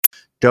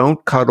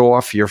don't cut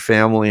off your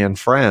family and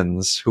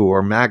friends who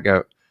are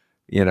MAGA,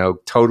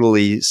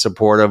 totally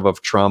supportive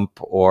of Trump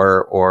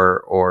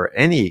or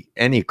any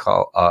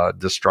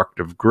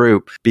destructive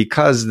group,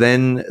 because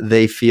then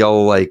they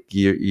feel like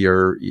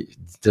you're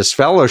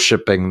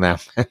disfellowshipping them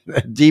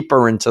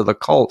deeper into the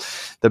cult.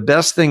 The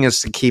best thing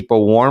is to keep a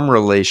warm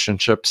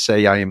relationship.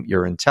 Say,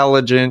 you're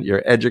intelligent,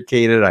 you're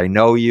educated, I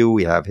know you,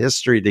 we have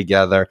history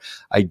together.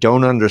 I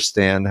don't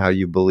understand how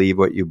you believe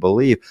what you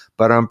believe,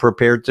 but I'm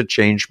prepared to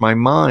change my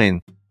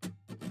mind.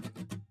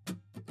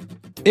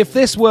 If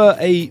this were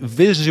a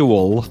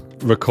visual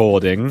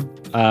recording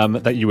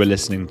that you were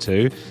listening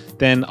to,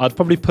 then I'd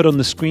probably put on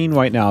the screen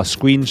right now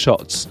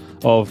screenshots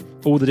of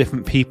all the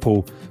different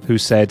people who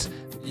said,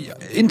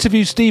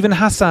 interview Stephen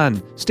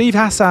Hassan, Steve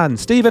Hassan,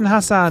 Stephen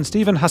Hassan,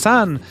 Stephen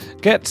Hassan,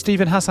 get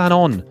Stephen Hassan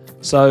on.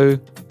 So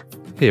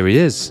here he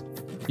is.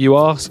 You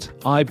asked,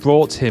 I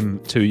brought him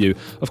to you.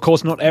 Of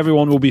course, not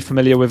everyone will be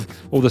familiar with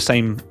all the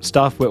same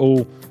stuff. We're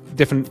all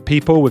different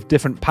people with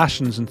different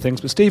passions and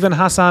things, but Stephen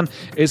Hassan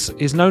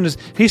is known as,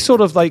 he's sort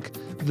of like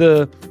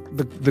the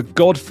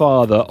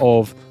godfather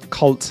of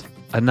cult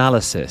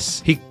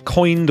analysis. He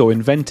coined or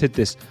invented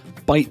this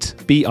BITE,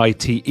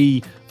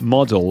 B-I-T-E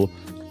model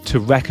to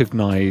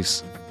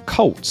recognize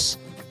cults.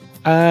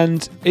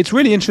 And it's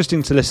really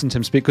interesting to listen to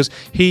him speak, because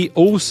he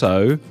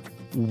also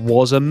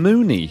was a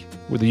Moonie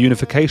with the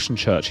Unification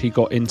Church. He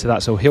got into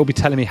that, so he'll be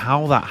telling me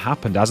how that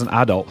happened as an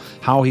adult,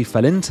 how he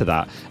fell into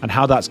that, and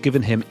how that's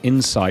given him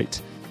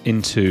insight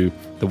into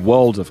the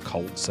world of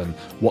cults and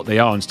what they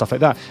are and stuff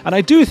like that. And I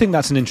do think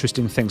that's an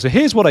interesting thing. So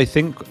here's what I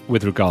think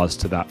with regards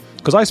to that,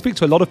 because I speak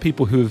to a lot of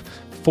people who have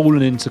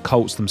fallen into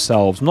cults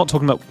themselves. I'm not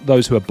talking about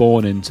those who are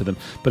born into them,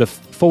 but have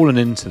fallen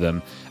into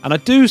them. And I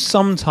do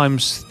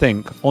sometimes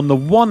think, on the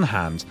one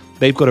hand,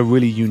 they've got a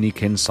really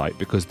unique insight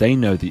because they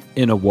know the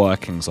inner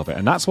workings of it.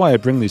 And that's why I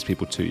bring these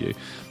people to you.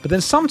 But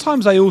then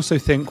sometimes I also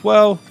think,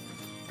 well,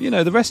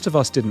 the rest of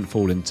us didn't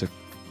fall into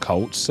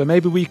cults, so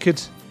maybe we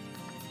could...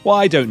 Well,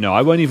 I don't know.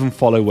 I won't even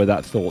follow where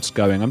that thought's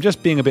going. I'm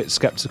just being a bit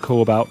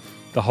skeptical about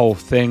the whole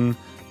thing,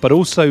 but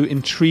also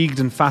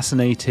intrigued and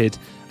fascinated.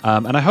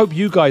 And I hope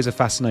you guys are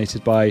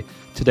fascinated by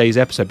today's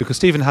episode, because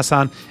Stephen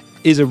Hassan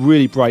is a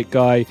really bright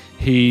guy.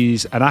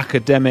 He's an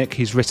academic.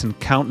 He's written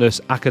countless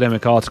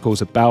academic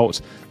articles about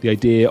the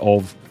idea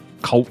of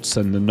cults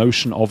and the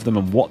notion of them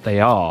and what they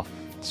are.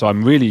 So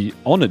I'm really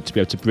honoured to be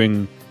able to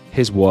bring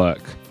his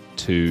work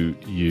to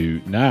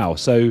you now.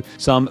 So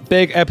some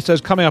big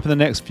episodes coming up in the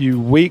next few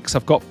weeks.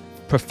 I've got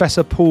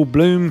Professor Paul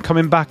Bloom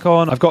coming back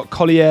on. I've got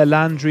Collier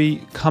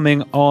Landry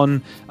coming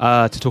on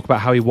to talk about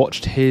how he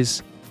watched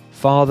his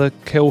father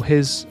kill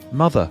his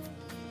mother.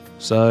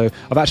 So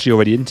I've actually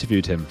already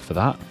interviewed him for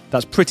that.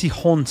 That's pretty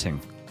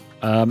haunting.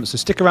 So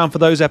stick around for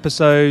those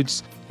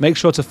episodes. Make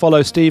sure to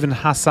follow Stephen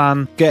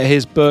Hassan. Get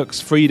his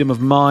books, Freedom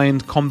of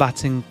Mind,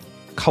 Combating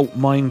Cult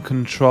Mind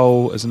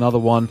Control is another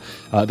one.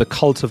 The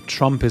Cult of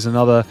Trump is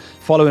another.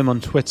 Follow him on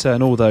Twitter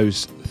and all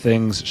those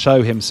things.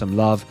 Show him some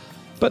love.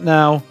 But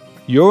now,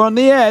 you're on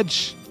the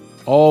edge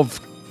of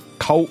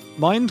Cult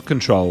Mind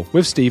Control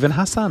with Stephen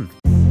Hassan.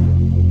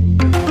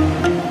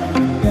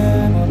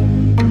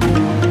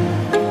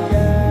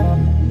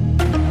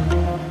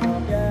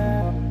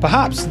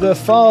 Perhaps the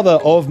father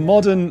of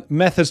modern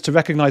methods to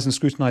recognise and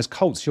scrutinise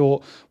cults. You're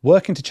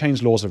working to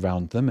change laws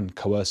around them and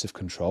coercive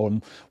control,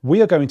 and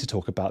we are going to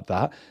talk about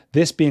that,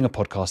 this being a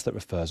podcast that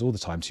refers all the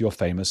time to your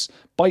famous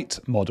BITE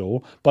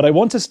model. But I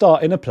want to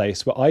start in a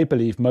place where I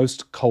believe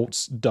most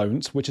cults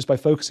don't, which is by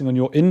focusing on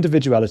your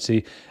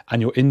individuality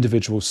and your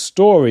individual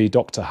story,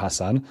 Dr.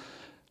 Hassan.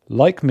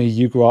 Like me,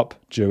 you grew up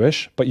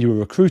Jewish, but you were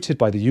recruited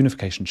by the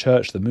Unification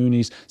Church, the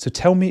Moonies. So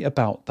tell me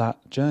about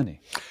that journey.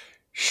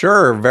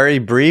 Sure. Very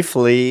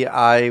briefly,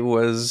 I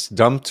was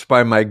dumped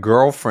by my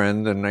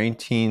girlfriend in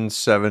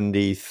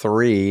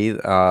 1973,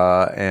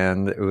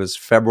 and it was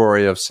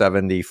February of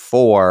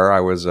 74. I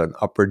was an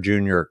upper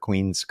junior at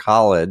Queens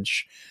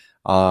College,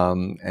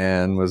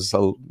 and was, a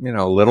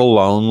little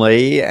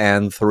lonely,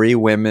 and 3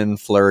 women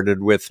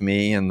flirted with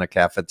me in the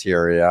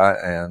cafeteria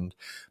and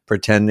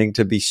pretending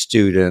to be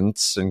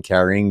students and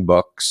carrying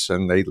books,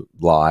 and they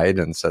lied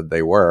and said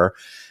they were.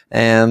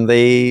 And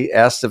they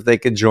asked if they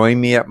could join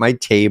me at my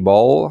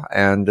table,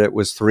 and it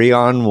was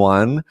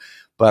 3-on-1,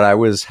 but I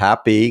was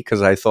happy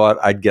because I thought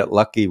I'd get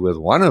lucky with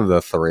one of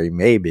the 3,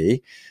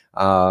 maybe,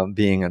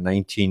 being a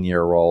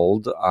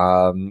 19-year-old.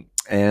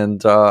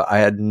 And I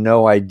had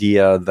no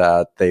idea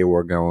that they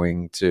were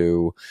going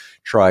to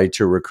try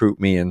to recruit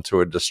me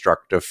into a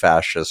destructive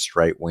fascist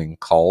right-wing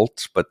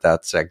cult, but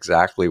that's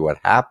exactly what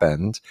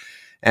happened.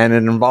 And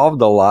it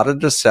involved a lot of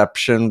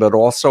deception, but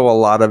also a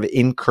lot of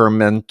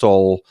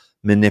incremental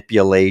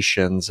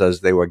manipulations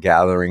as they were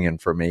gathering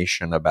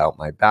information about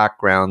my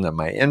background and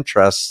my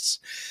interests.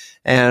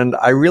 And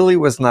I really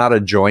was not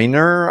a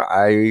joiner.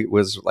 I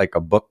was like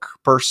a book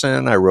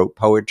person. I wrote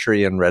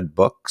poetry and read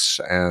books,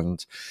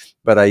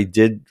 but I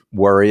did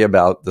worry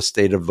about the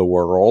state of the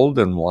world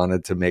and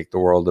wanted to make the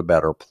world a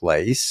better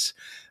place.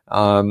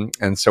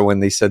 And so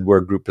when they said we're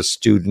a group of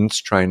students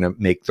trying to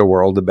make the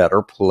world a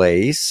better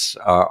place,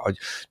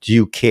 do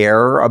you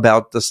care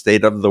about the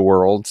state of the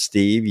world,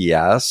 Steve?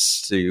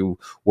 Yes. Do you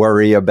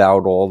worry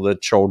about all the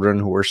children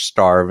who are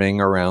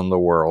starving around the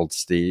world,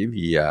 Steve?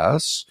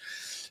 Yes.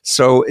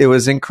 So it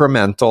was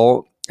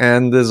incremental.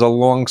 And there's a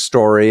long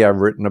story. I've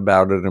written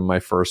about it in my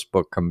first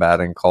book,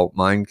 Combating Cult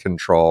Mind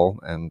Control,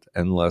 and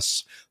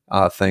endless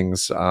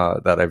things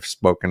that I've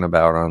spoken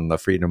about on the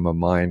Freedom of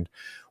Mind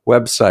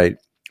website.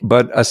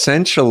 But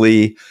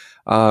essentially,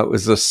 it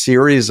was a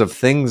series of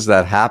things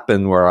that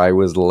happened where I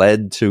was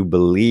led to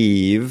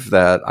believe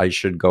that I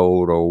should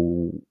go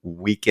to a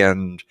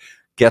weekend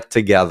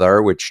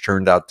get-together, which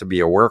turned out to be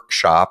a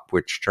workshop,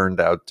 which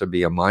turned out to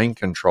be a mind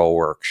control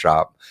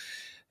workshop.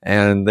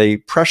 And they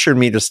pressured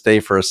me to stay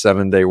for a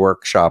 7-day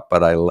workshop,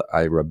 but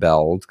I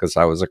rebelled because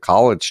I was a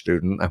college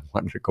student. I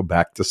wanted to go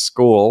back to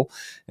school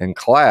and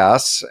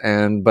class.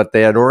 But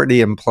they had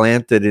already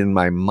implanted in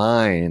my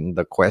mind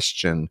the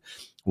question,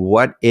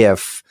 what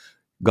if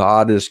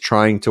God is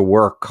trying to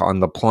work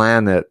on the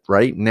planet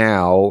right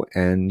now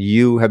and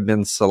you have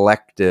been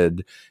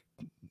selected?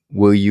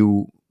 Will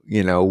you,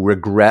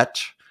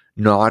 regret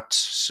not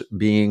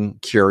being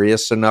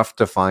curious enough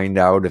to find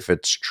out if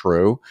it's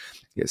true?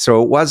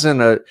 So it wasn't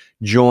a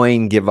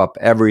join, give up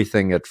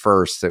everything at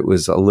first. It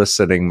was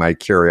eliciting my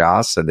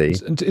curiosity.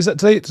 Is that,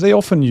 do they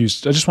often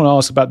use, I just want to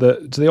ask about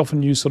do they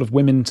often use sort of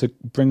women to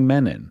bring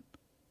men in?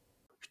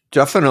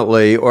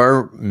 Definitely,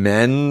 or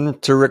men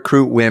to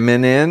recruit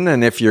women in.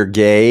 And if you're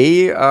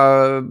gay,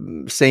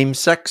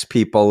 same-sex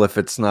people, if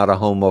it's not a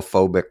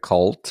homophobic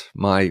cult.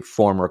 My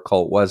former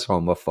cult was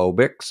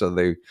homophobic,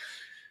 so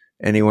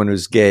anyone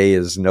who's gay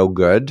is no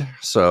good.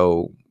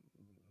 So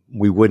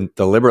we wouldn't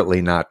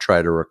deliberately not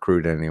try to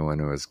recruit anyone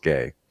who is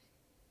gay.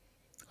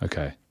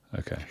 Okay.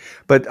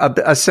 But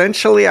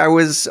essentially, I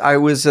was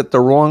at the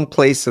wrong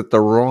place at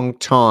the wrong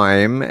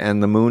time,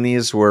 and the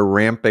Moonies were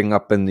ramping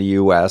up in the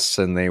U.S.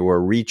 and they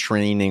were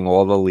retraining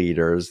all the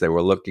leaders. They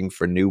were looking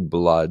for new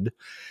blood,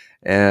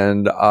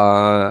 and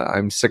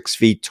I'm 6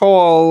 feet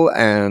tall,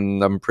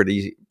 and I'm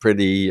pretty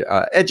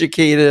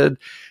educated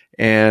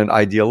and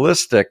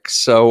idealistic.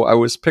 So I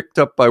was picked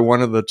up by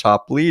one of the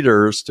top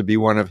leaders to be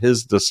one of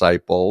his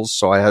disciples.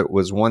 So I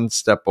was one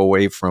step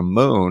away from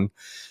Moon.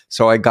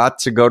 So I got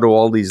to go to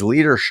all these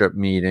leadership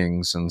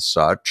meetings and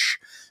such.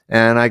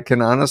 And I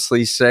can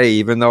honestly say,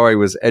 even though I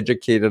was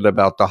educated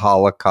about the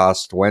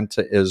Holocaust, went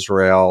to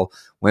Israel,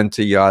 went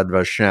to Yad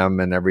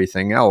Vashem and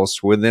everything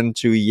else, within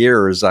 2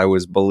 years, I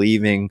was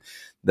believing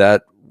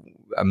that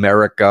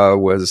America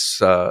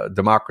was,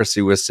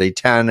 democracy was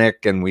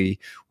satanic, and we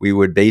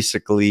would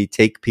basically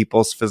take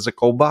people's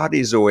physical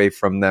bodies away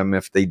from them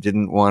if they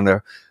didn't want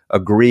to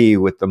agree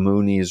with the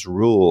Moonies'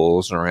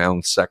 rules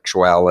around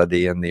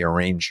sexuality and the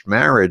arranged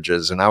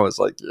marriages. And I was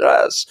like,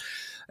 yes.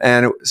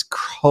 And it was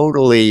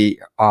totally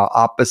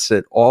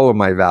opposite all of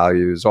my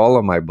values, all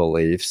of my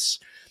beliefs.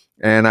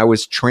 And I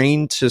was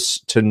trained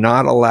to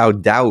not allow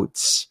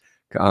doubts.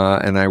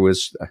 And I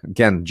was,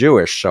 again,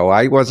 Jewish, so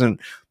I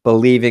wasn't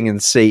believing in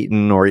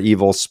Satan or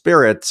evil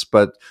spirits,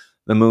 but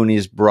the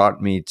Moonies brought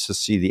me to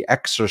see the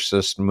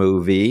Exorcist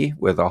movie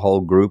with a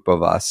whole group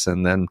of us.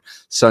 And then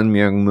Sun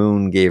Myung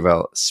Moon gave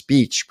a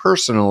speech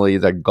personally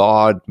that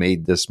God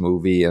made this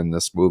movie, and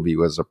this movie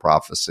was a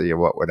prophecy of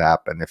what would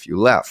happen if you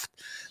left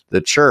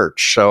the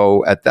church.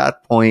 So at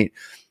that point,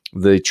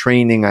 the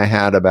training I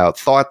had about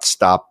thought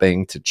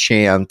stopping to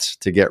chant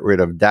to get rid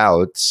of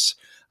doubts,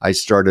 I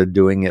started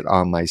doing it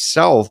on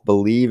myself,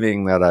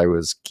 believing that I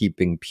was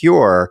keeping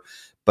pure.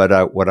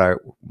 But what I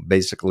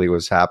basically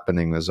was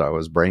happening was I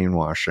was being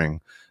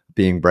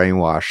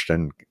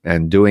brainwashed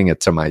and doing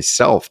it to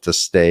myself to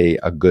stay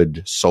a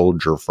good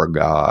soldier for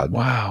God.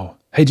 Wow.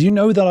 Hey, do you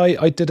know that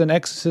I did an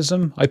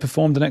exorcism? I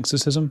performed an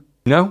exorcism?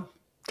 No.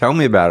 Tell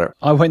me about it.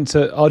 I went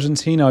to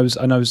Argentina. I was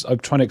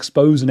trying to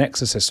expose an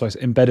exorcist, so I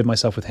embedded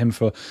myself with him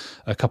for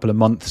a couple of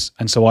months.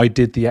 And so I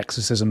did the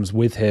exorcisms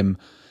with him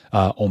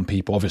on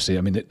people. Obviously,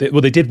 I mean,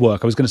 they did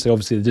work. I was going to say,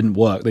 obviously, they didn't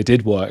work. They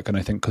did work, and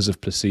I think because of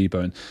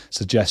placebo and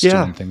suggestion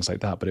and things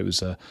like that. But it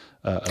was a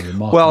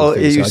remarkable Well,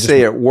 thing. you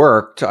say it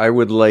worked. I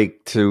would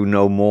like to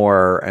know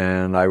more,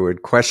 and I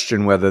would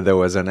question whether there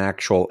was an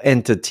actual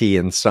entity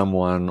in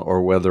someone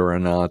or whether or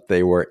not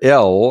they were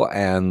ill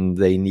and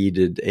they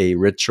needed a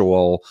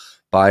ritual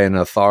by an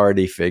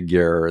authority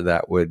figure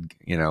that would,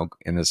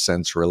 in a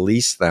sense,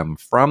 release them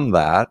from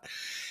that.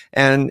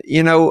 And,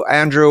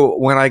 Andrew,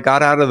 when I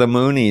got out of the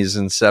Moonies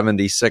in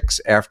 76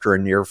 after a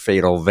near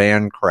fatal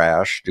van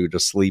crash due to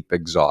sleep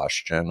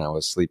exhaustion, I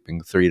was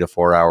sleeping 3 to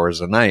 4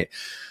 hours a night.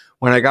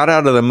 When I got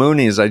out of the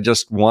Moonies, I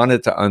just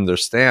wanted to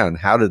understand,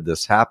 how did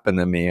this happen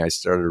to me? I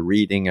started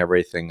reading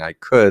everything I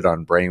could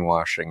on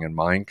brainwashing and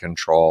mind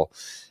control,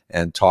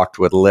 and talked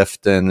with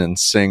Lifton and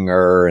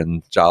Singer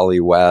and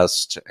Jolly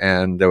West.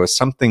 And there was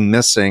something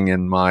missing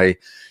in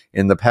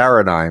the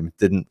paradigm.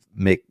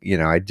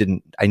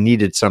 I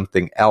needed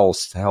something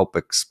else to help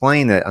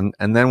explain it.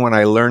 And then when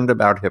I learned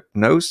about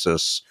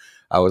hypnosis,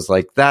 I was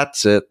like,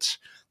 that's it.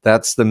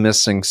 That's the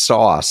missing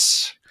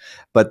sauce.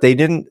 But they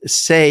didn't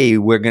say,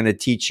 we're going to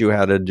teach you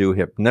how to do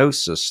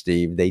hypnosis,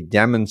 Steve. They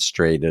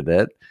demonstrated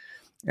it,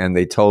 and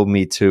they told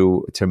me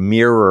to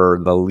mirror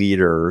the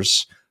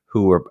leaders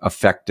who were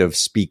effective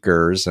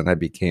speakers, and I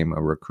became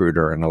a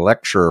recruiter and a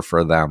lecturer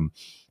for them.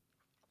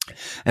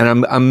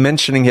 And I'm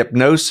mentioning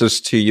hypnosis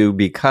to you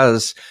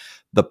because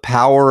the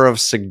power of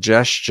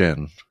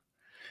suggestion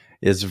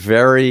is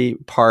very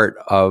part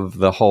of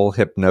the whole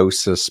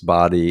hypnosis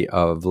body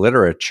of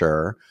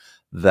literature,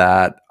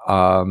 that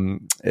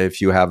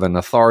if you have an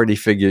authority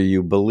figure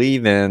you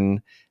believe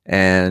in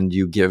and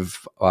you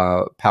give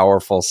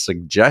powerful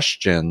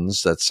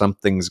suggestions that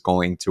something's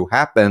going to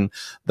happen,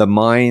 the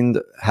mind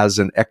has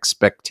an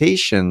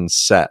expectation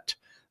set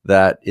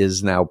that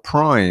is now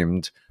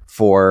primed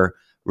for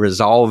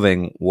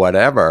resolving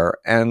whatever.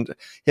 And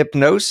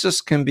hypnosis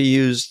can be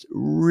used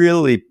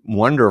really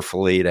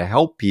wonderfully to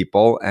help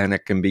people, and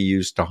it can be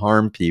used to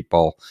harm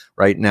people.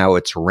 Right now,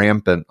 it's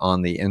rampant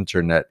on the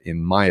internet,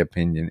 in my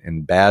opinion,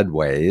 in bad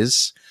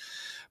ways.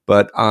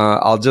 But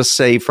I'll just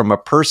say, from a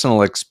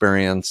personal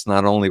experience,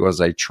 not only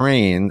was I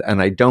trained,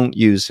 and I don't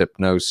use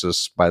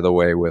hypnosis, by the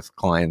way, with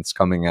clients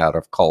coming out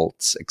of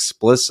cults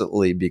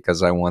explicitly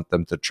because I want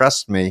them to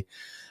trust me,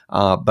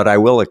 but I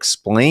will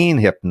explain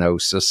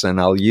hypnosis, and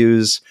I'll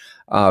use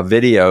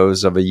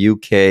videos of a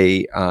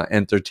UK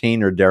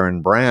entertainer,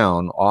 Derren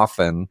Brown,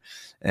 often,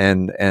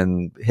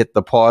 and hit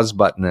the pause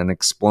button and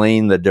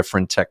explain the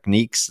different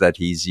techniques that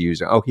he's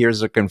using. Oh,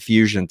 here's a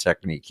confusion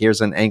technique.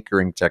 Here's an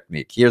anchoring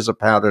technique. Here's a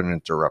pattern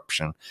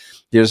interruption.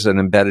 Here's an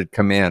embedded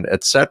command,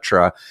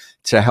 etc.,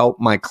 to help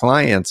my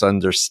clients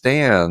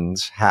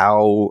understand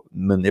how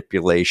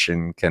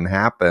manipulation can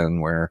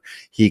happen, where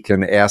he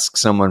can ask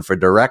someone for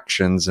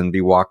directions and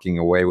be walking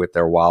away with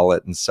their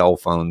wallet and cell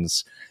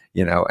phones,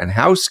 and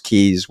house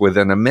keys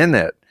within a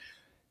minute.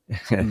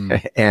 And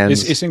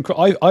it's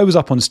incredible. I was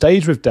up on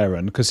stage with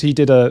Derren because he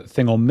did a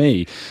thing on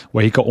me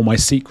where he got all my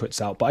secrets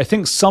out. But I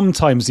think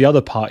sometimes the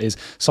other part is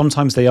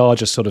sometimes they are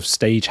just sort of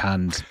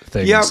stagehand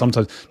things. Yeah.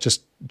 Sometimes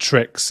just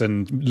tricks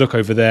and look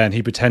over there, and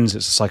he pretends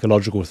it's a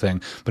psychological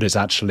thing, but it's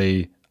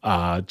actually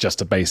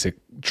just a basic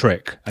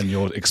trick, and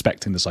you're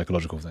expecting the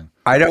psychological thing.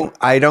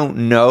 I don't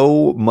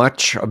know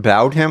much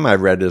about him. I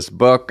read his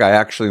book. I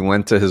actually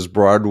went to his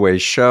Broadway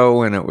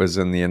show, and it was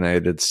in the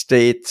United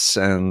States.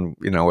 And,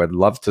 I'd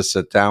love to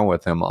sit down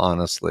with him,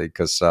 honestly,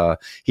 because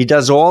he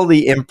does all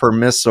the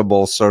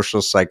impermissible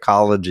social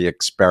psychology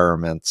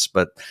experiments.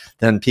 But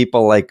then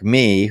people like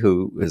me,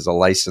 who is a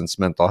licensed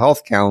mental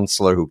health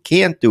counselor who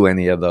can't do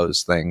any of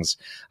those things,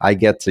 I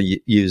get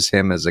to use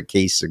him as a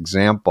case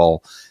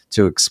example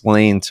to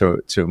explain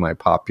to my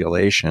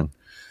population.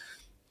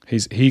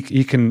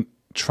 He can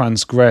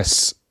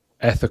transgress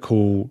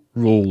ethical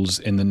rules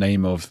in the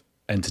name of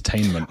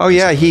entertainment. Oh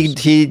yeah,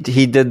 he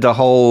did the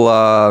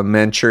whole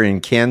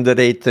Manchurian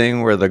Candidate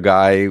thing, where the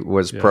guy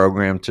was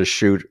programmed to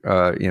shoot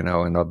in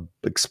a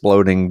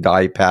exploding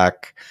dye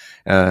pack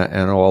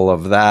and all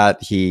of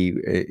that. He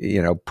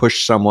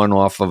pushed someone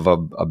off of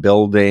a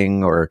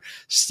building or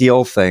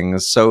steal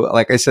things. So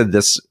like I said,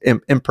 this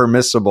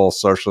impermissible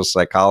social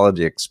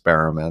psychology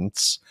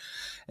experiments.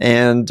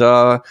 And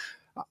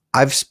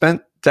I've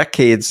spent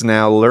decades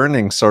now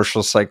learning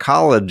social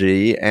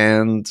psychology,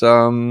 and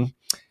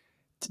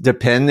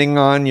depending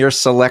on your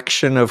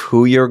selection of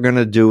who you're going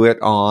to do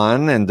it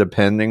on, and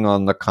depending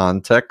on the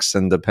context,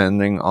 and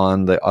depending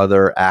on the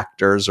other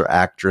actors or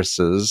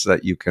actresses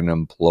that you can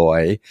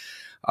employ,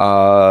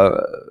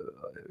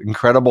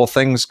 incredible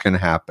things can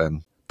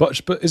happen. But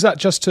is that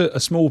just to a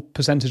small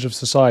percentage of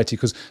society?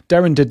 Because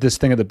Derren did this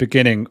thing at the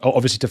beginning,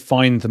 obviously to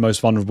find the most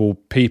vulnerable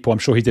people. I'm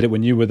sure he did it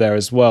when you were there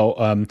as well,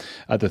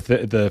 at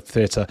the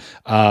theatre,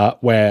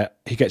 where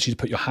he gets you to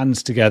put your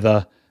hands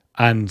together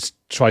and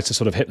try to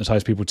sort of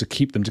hypnotize people to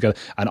keep them together.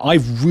 And I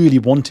really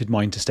wanted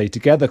mine to stay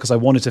together because I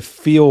wanted to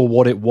feel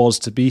what it was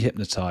to be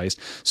hypnotized.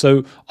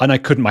 So, and I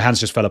couldn't, my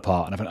hands just fell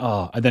apart. And I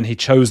went, and then he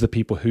chose the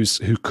people who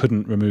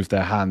couldn't remove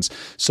their hands.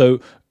 So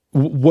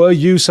were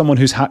you someone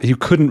who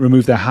couldn't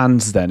remove their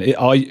hands then?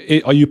 Are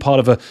you part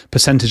of a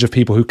percentage of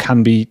people who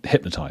can be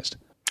hypnotized?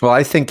 Well,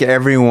 I think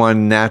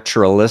everyone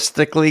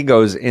naturalistically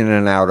goes in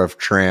and out of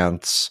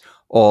trance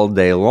all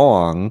day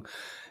long.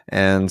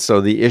 And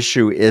so the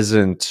issue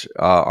isn't,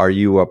 are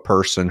you a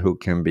person who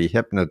can be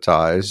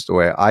hypnotized, the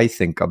way I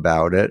think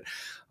about it,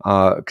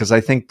 because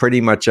I think pretty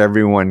much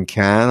everyone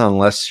can,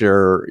 unless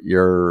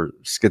you're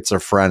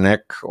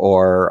schizophrenic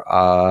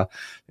or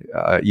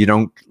you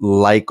don't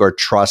like or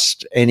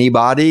trust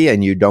anybody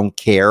and you don't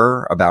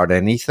care about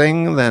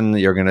anything, then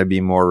you're going to be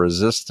more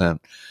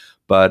resistant.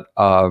 But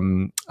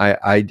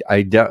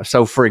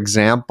so for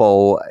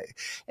example,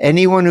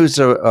 anyone who's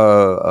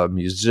a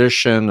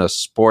musician, a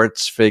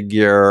sports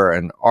figure,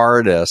 an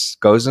artist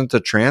goes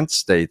into trance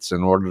states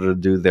in order to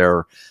do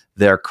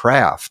their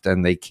craft,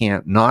 and they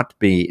can't not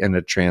be in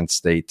a trance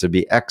state to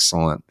be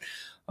excellent.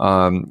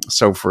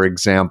 So for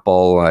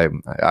example,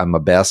 I'm a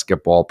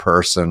basketball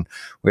person.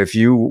 If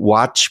you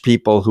watch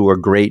people who are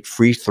great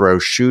free throw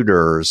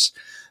shooters,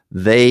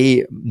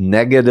 they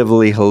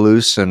negatively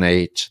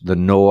hallucinate the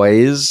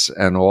noise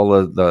and all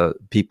of the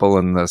people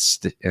in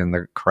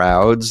the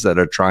crowds that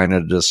are trying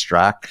to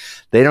distract.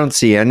 They don't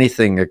see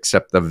anything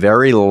except the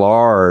very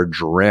large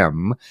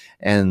rim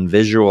and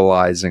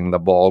visualizing the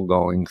ball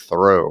going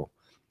through.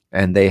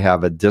 And they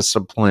have a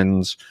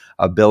disciplined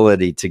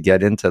ability to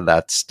get into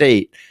that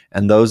state.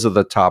 And those are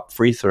the top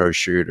free throw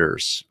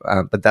shooters.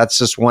 But that's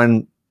just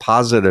one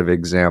positive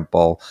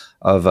example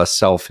of a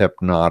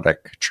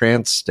self-hypnotic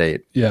trance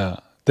state. Yeah.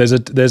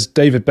 There's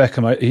David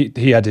Beckham.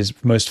 He had his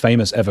most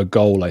famous ever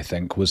goal, I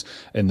think, was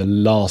in the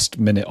last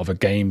minute of a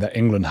game that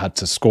England had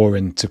to score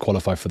in to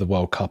qualify for the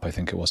World Cup, I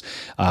think it was.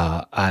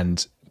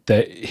 And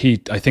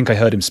I think I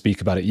heard him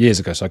speak about it years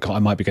ago, so I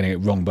might be getting it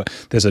wrong, but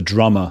there's a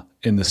drummer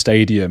in the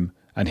stadium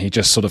and he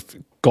just sort of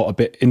got a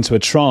bit into a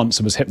trance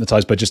and was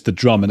hypnotized by just the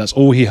drum. And that's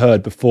all he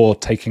heard before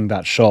taking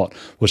that shot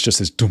was just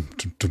this dum,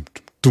 dum, dum,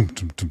 dum. Dum,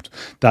 dum, dum,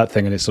 that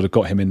thing, and it sort of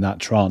got him in that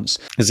trance.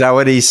 Is that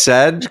what he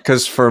said?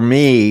 Because for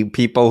me,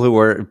 people who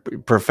are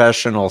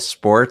professional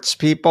sports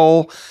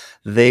people,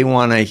 they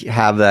want to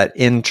have that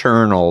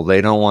internal. They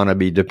don't want to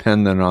be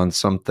dependent on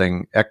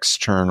something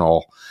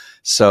external.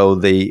 So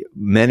the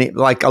many,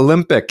 like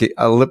Olympic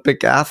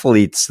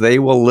athletes, they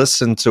will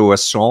listen to a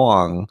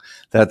song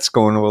that's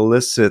going to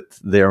elicit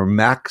their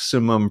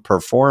maximum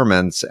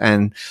performance,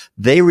 and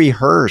they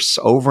rehearse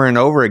over and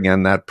over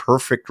again that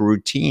perfect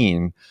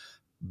routine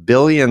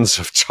billions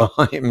of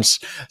times,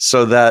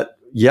 so that,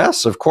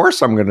 yes, of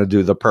course I'm going to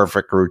do the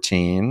perfect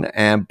routine.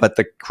 But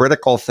the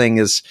critical thing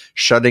is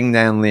shutting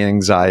down the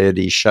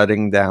anxiety,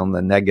 shutting down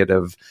the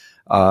negative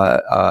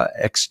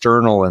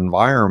external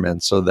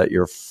environment so that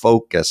you're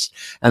focused.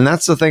 And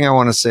that's the thing I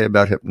want to say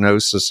about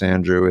hypnosis,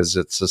 Andrew, is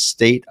it's a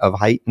state of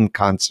heightened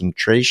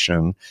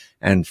concentration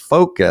and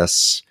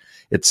focus.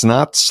 It's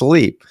not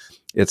sleep.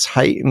 It's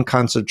heightened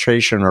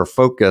concentration or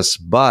focus,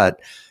 but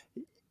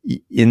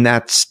in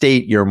that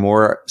state, you're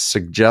more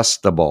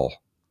suggestible.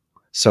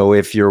 So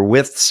if you're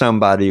with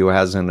somebody who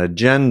has an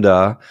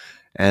agenda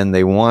and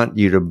they want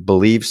you to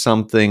believe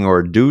something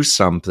or do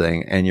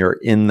something, and you're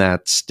in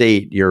that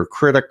state, your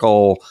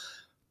critical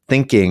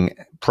thinking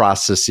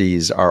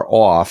processes are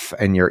off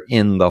and you're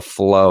in the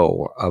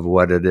flow of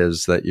what it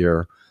is that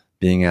you're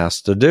being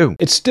asked to do.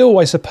 It's still,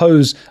 I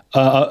suppose,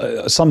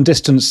 some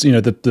distance,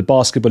 the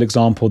basketball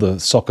example, the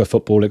soccer,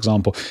 football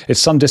example, it's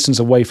some distance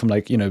away from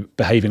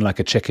behaving like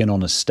a chicken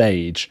on a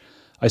stage.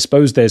 I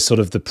suppose there's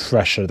sort of the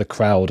pressure, the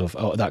crowd of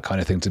that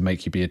kind of thing to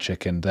make you be a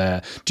chicken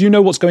there. Do you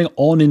know what's going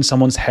on in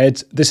someone's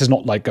head? This is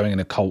not like going in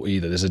a cult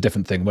either. There's a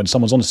different thing. When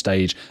someone's on a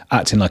stage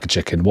acting like a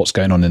chicken, what's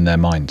going on in their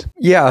mind?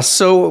 Yeah.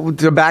 So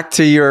back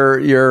to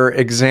your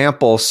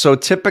example. So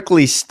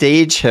typically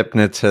stage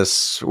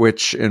hypnotists,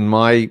 which in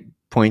my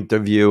point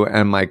of view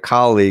and my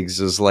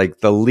colleagues is like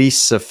the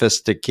least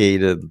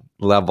sophisticated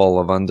level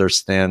of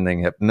understanding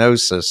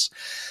hypnosis,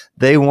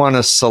 they want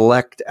to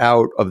select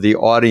out of the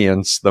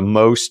audience the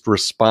most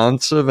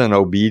responsive and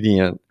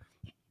obedient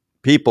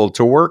people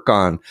to work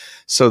on.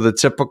 So the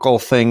typical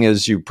thing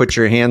is you put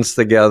your hands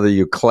together,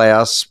 you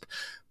clasp,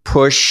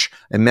 push.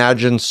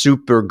 Imagine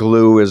super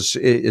glue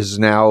is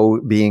now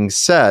being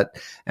set.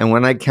 And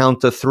when I count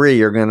to 3,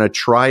 you're going to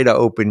try to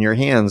open your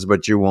hands,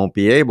 but you won't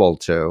be able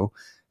to.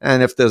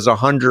 And if there's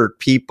 100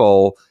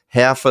 people,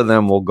 half of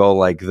them will go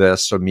like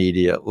this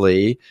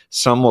immediately.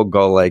 Some will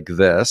go like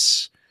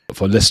this.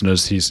 For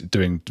listeners, he's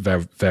doing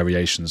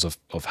variations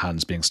of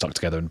hands being stuck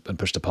together and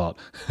pushed apart.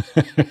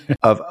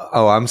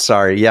 I'm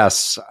sorry.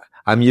 Yes,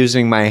 I'm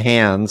using my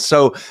hands.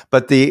 So,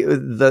 but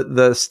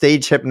the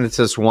stage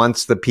hypnotist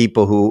wants the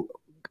people who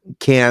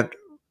can't,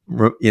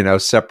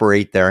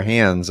 separate their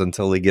hands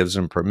until he gives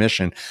them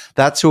permission.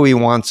 That's who he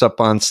wants up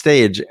on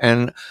stage.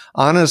 And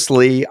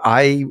honestly,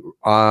 I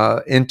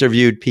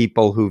interviewed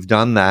people who've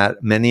done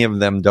that. Many of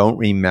them don't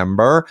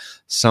remember.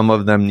 Some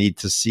of them need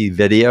to see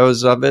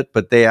videos of it,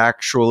 but they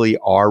actually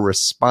are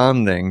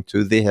responding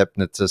to the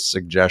hypnotist's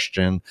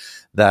suggestion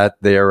that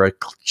they're a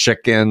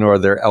chicken or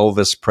they're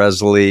Elvis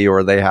Presley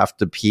or they have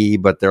to pee,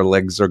 but their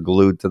legs are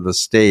glued to the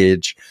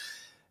stage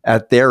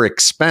at their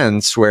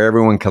expense, where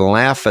everyone can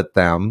laugh at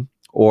them,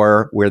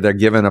 or where they're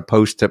given a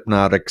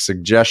post-hypnotic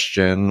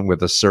suggestion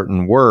with a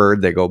certain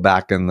word. They go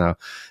back in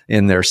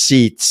their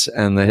seats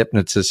and the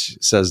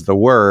hypnotist says the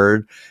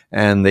word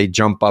and they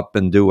jump up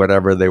and do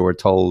whatever they were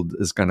told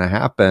is going to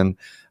happen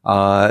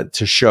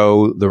to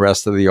show the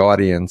rest of the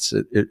audience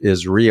it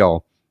is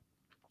real.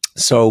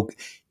 So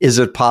is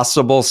it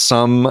possible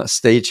some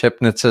stage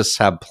hypnotists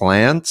have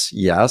plans?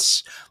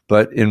 Yes.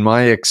 But in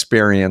my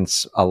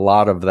experience, a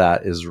lot of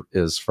that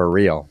is for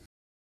real.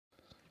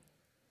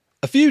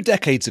 A few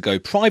decades ago,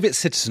 private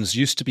citizens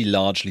used to be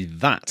largely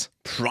that,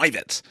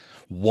 private.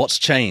 What's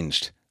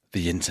changed?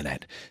 The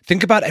internet.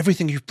 Think about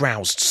everything you've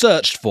browsed,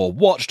 searched for,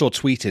 watched or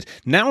tweeted.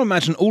 Now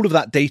imagine all of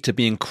that data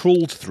being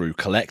crawled through,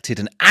 collected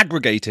and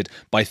aggregated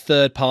by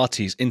third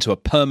parties into a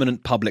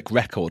permanent public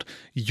record.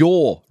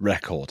 Your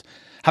record.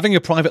 Having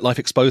your private life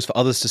exposed for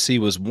others to see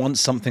was once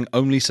something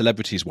only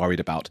celebrities worried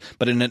about.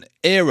 But in an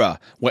era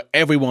where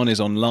everyone is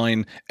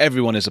online,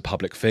 everyone is a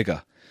public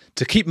figure.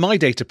 To keep my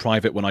data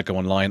private when I go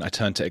online, I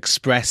turn to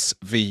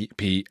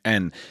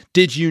ExpressVPN.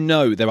 Did you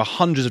know there are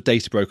hundreds of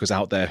data brokers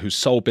out there whose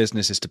sole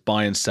business is to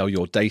buy and sell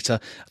your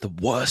data? The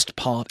worst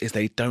part is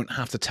they don't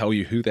have to tell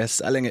you who they're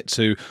selling it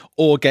to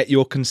or get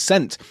your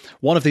consent.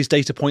 One of these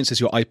data points is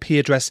your IP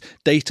address.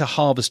 Data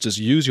harvesters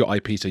use your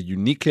IP to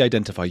uniquely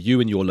identify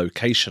you and your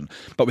location.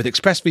 But with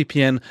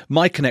ExpressVPN,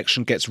 my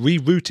connection gets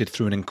rerouted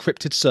through an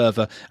encrypted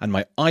server and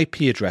my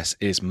IP address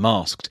is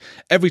masked.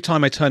 Every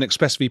time I turn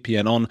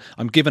ExpressVPN on,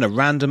 I'm given a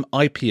random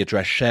IP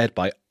address shared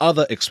by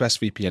other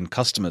ExpressVPN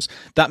customers.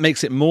 That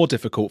makes it more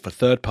difficult for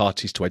third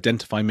parties to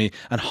identify me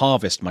and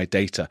harvest my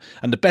data.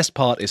 And the best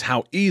part is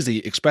how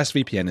easy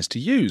ExpressVPN is to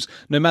use.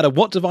 No matter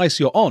what device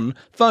you're on,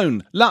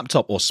 phone,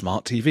 laptop or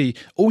smart TV,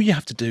 all you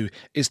have to do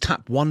is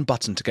tap one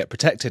button to get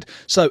protected.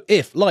 So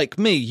if, like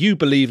me, you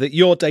believe that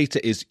your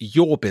data is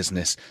your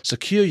business,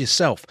 secure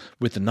yourself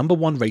with the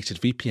 #1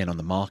 rated VPN on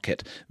the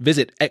market.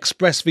 Visit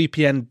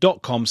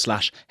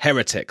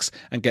expressvpn.com/heretics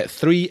and get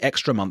 3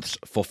 extra months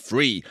for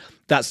free.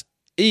 That's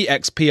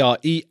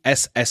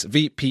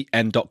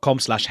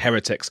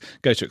expressvpn.com/heretics.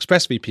 Go to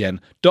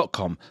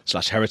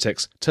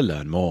expressvpn.com/heretics to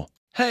learn more.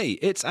 Hey,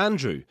 it's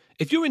Andrew.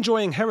 If you're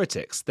enjoying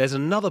Heretics, there's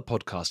another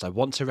podcast I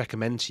want to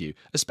recommend to you,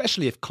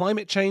 especially if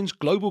climate change,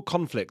 global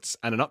conflicts,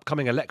 and an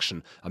upcoming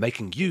election are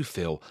making you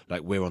feel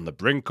like we're on the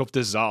brink of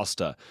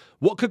disaster.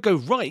 What Could Go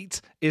Right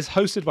is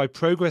hosted by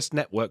Progress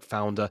Network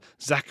founder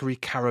Zachary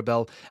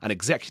Karabell and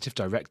executive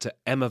director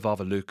Emma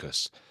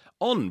Varvaloucas.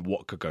 On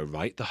What Could Go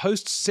Right, the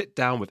hosts sit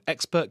down with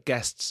expert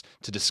guests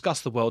to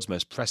discuss the world's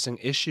most pressing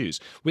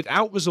issues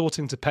without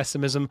resorting to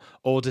pessimism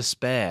or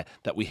despair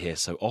that we hear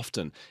so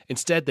often.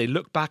 Instead, they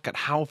look back at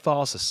how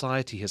far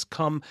society has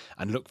come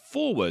and look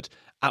forward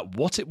at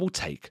what it will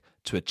take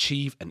to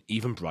achieve an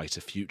even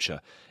brighter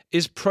future.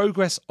 Is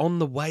progress on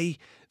the way?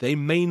 They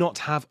may not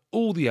have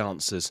all the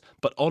answers,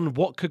 but on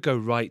What Could Go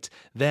Right,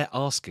 they're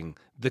asking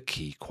the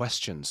key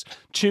questions.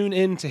 Tune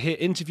in to hear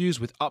interviews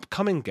with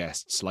upcoming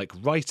guests like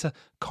writer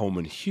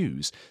Coleman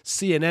Hughes,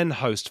 CNN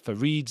host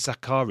Fareed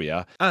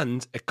Zakaria,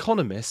 and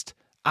economist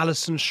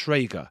Alison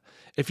Schrager.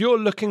 If you're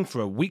looking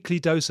for a weekly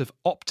dose of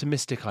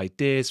optimistic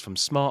ideas from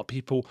smart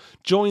people,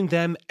 join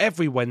them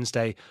every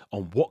Wednesday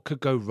on What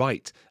Could Go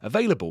Right,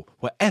 available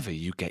wherever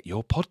you get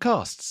your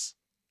podcasts.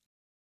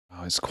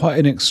 Oh, it's quite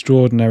an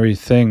extraordinary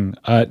thing.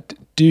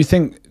 Do you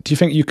think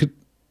you could?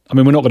 I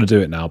mean, we're not going to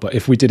do it now, but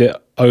if we did it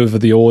over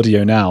the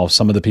audio now,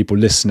 some of the people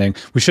listening,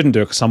 we shouldn't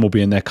do it because some will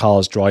be in their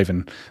cars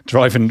driving,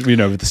 with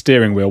the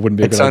steering wheel. Wouldn't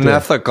be a good idea. It's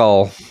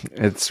unethical.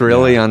 It's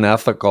really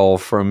unethical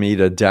for me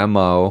to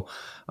demo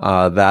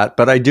that.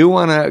 But I do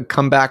want to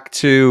come back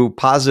to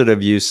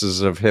positive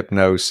uses of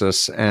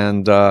hypnosis.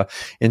 And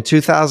in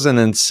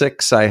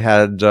 2006, I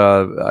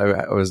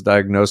was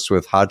diagnosed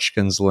with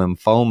Hodgkin's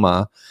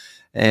lymphoma,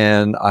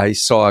 and I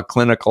saw a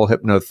clinical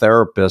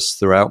hypnotherapist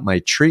throughout my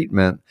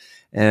treatment.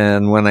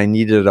 And when I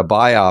needed a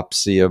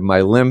biopsy of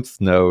my lymph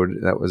node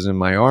that was in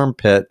my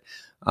armpit,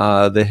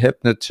 the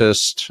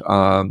hypnotist,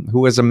 who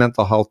was a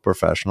mental health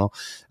professional,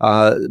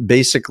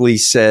 basically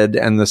said,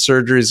 and the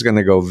surgery is going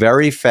to go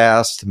very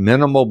fast,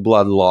 minimal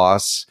blood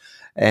loss,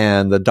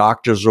 and the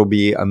doctors will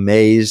be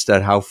amazed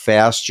at how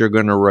fast you're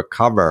going to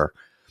recover.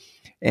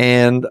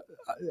 And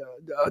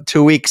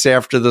 2 weeks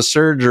after the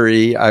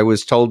surgery, I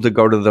was told to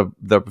go to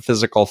the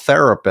physical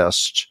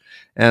therapist.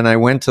 And I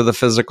went to the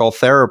physical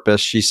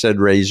therapist. She said,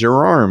 raise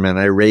your arm. And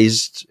I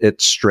raised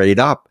it straight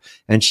up.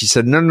 And she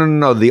said,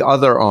 no, the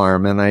other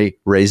arm. And I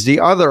raised the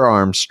other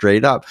arm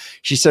straight up.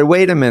 She said,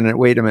 wait a minute.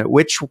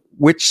 Which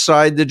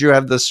side did you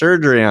have the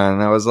surgery on?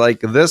 And I was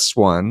like, this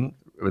one.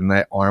 And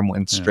that arm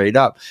went straight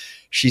up.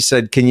 She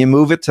said, can you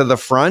move it to the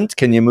front?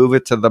 Can you move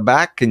it to the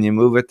back? Can you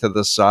move it to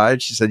the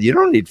side? She said, you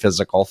don't need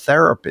physical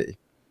therapy.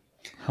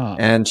 Huh.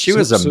 And she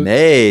was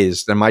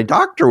amazed, and my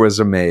doctor was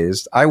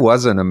amazed. I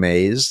wasn't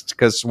amazed,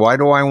 because why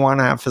do I want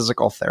to have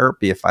physical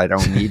therapy if I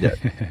don't need it?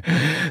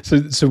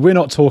 So we're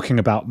not talking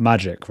about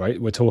magic,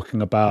 right? We're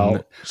talking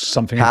about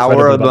something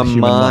power of the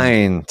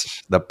mind.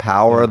 The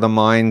power of the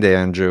mind,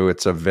 Andrew.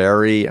 It's a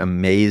very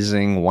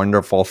amazing,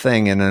 wonderful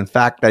thing. And in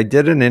fact, I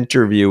did an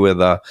interview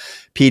with a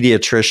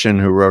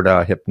pediatrician who wrote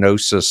a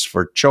hypnosis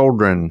for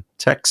children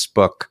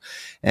textbook.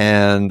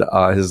 And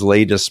his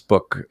latest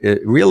book,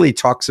 it really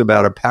talks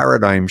about a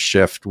paradigm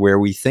shift where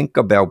we think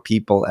about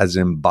people as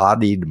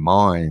embodied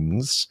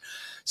minds,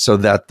 so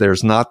that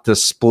there's not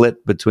this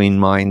split between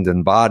mind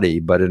and body,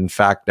 but in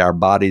fact, our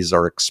bodies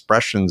are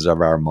expressions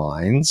of our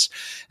minds,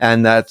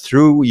 and that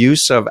through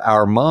use of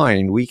our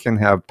mind, we can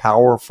have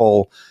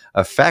powerful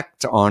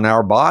effect on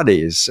our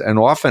bodies. And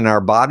often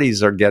our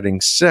bodies are getting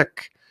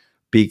sick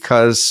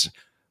because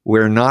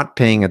we're not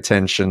paying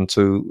attention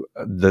to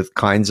the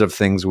kinds of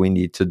things we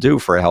need to do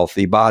for a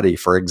healthy body.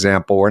 For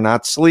example, we're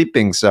not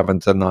sleeping 7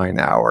 to 9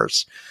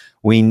 hours.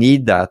 We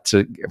need that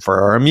for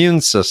our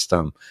immune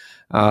system.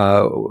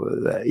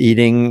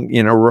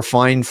 Eating,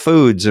 refined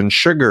foods and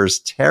sugars,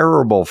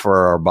 terrible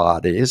for our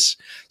bodies.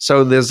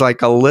 So there's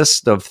like a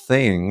list of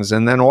things.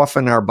 And then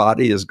often our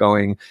body is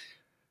going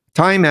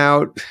time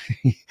out.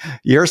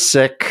 You're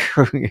sick.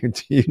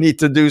 You need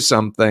to do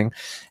something.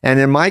 And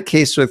in my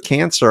case with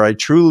cancer, I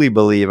truly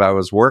believe I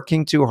was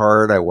working too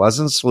hard. I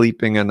wasn't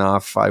sleeping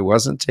enough. I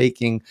wasn't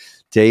taking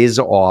days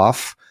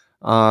off.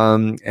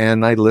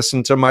 And I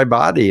listened to my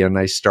body, and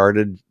I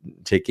started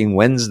taking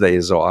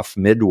Wednesdays off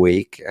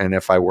midweek. And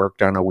if I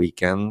worked on a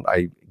weekend,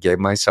 I gave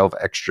myself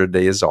extra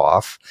days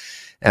off.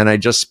 And I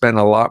just spent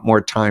a lot more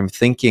time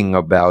thinking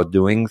about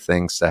doing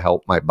things to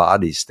help my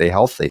body stay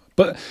healthy.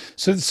 But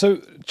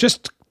so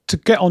just to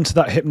get onto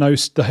that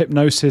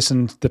hypnosis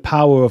and the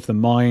power of the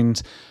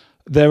mind,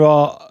 there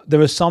are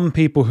some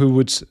people who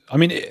would, I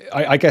mean,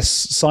 I guess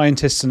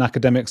scientists and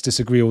academics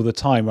disagree all the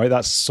time, right?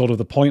 That's sort of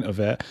the point of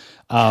it.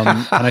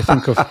 And I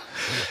think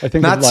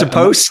not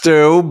supposed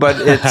to, but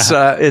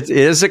it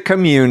is a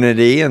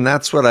community, and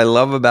that's what I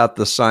love about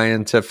the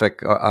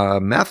scientific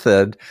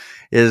method.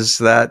 Is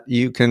that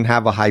you can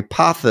have a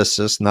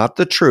hypothesis, not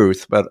the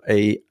truth, but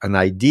an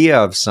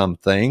idea of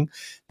something,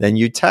 then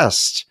you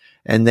test.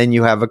 And then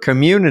you have a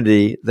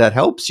community that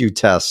helps you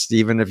test,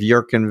 even if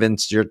you're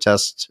convinced your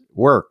test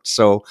worked.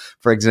 So,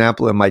 for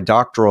example, in my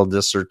doctoral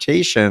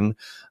dissertation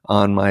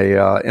on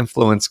my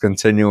influence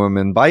continuum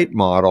and bite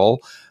model,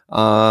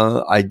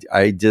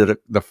 I did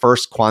the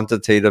first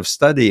quantitative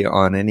study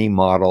on any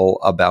model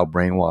about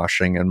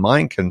brainwashing and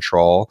mind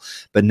control.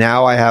 But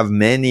now I have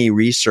many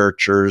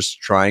researchers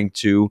trying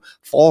to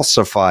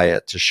falsify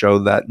it to show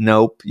that,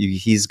 nope,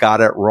 he's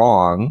got it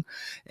wrong.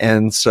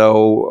 And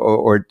so,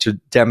 or to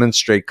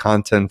demonstrate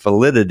content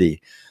validity,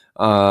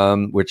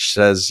 which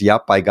says,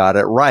 yep, I got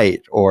it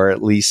right. Or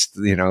at least,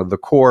 the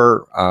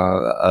core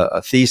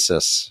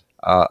thesis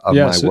of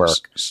my work.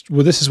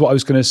 Well, this is what I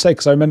was going to say,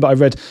 because I remember I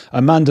read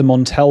Amanda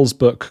Montell's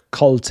book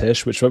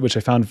Cultish, which I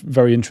found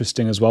very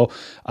interesting as well.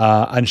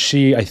 And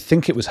I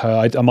think it was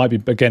her, I might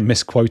be again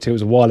misquoting, it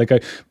was a while ago,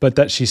 but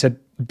that she said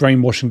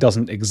brainwashing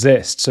doesn't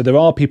exist. So there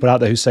are people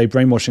out there who say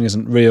brainwashing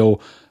isn't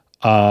real.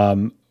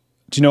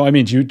 Do you know what I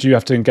mean? Do you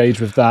have to engage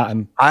with that?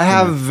 And I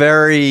have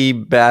very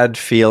bad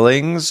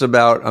feelings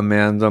about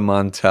Amanda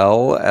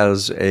Montell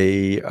as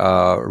a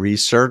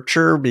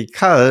researcher,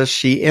 because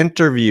she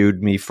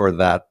interviewed me for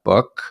that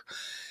book,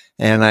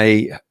 and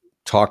I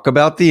talk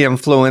about the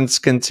influence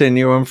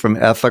continuum from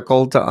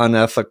ethical to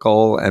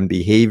unethical, and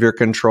behavior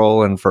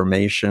control,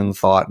 information,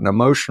 thought, and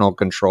emotional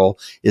control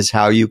is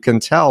how you can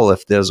tell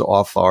if there's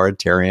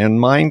authoritarian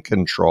mind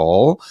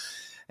control.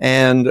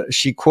 And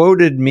she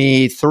quoted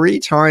me 3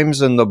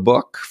 times in the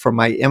book for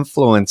my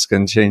influence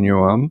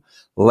continuum,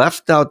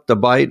 left out the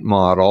bite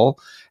model,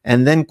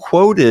 and then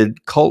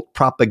quoted cult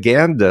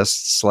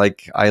propagandists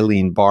like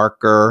Eileen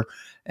Barker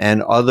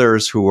and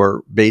others who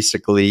were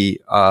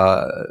basically,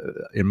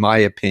 in my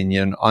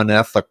opinion,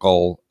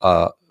 unethical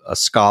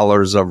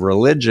scholars of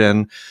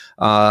religion,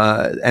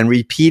 and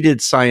repeated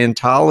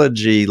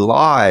Scientology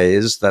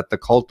lies that the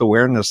Cult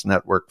Awareness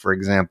Network, for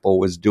example,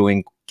 was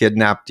doing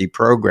kidnap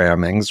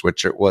deprogrammings,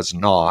 which it was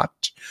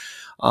not.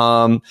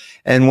 And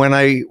when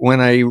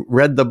I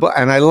read the book,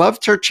 and I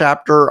loved her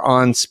chapter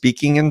on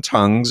speaking in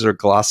tongues or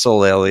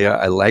glossolalia,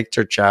 I liked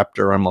her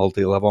chapter on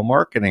multi-level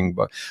marketing,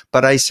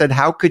 but I said,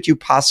 how could you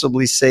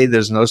possibly say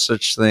there's no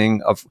such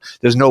thing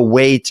there's no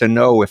way to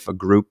know if a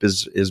group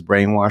is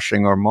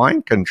brainwashing or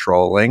mind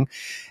controlling?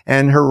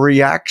 And her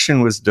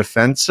reaction was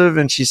defensive.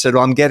 And she said,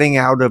 well, I'm getting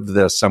out of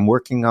this. I'm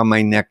working on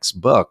my next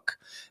book.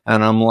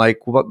 And I'm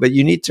like, well, but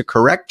you need to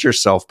correct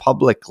yourself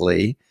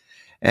publicly.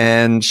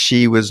 And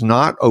she was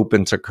not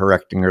open to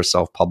correcting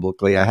herself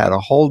publicly. I had a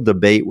whole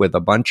debate with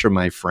a bunch of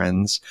my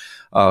friends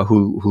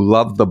who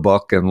loved the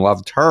book and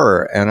loved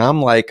her. And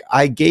I'm like,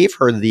 I gave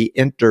her the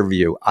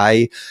interview.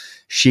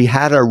 She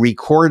had a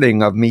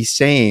recording of me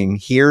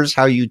saying, here's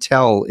how you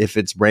tell if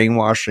it's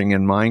brainwashing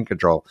and mind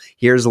control.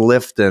 Here's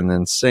Lifton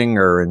and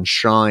Singer and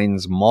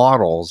Shine's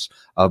models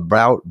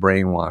about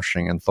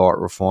brainwashing and thought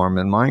reform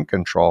and mind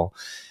control.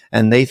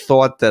 And they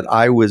thought that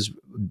I was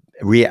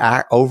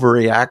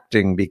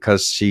overreacting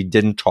because she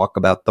didn't talk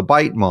about the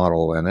bite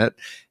model in it.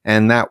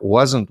 And that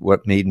wasn't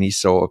what made me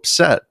so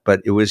upset.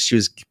 But she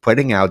was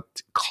putting out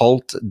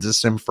cult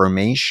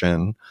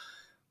disinformation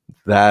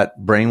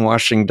that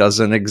brainwashing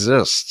doesn't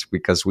exist,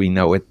 because we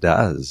know it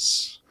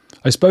does.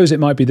 I suppose it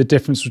might be the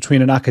difference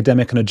between an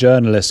academic and a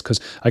journalist, because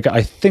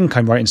I think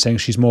I'm right in saying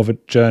she's more of a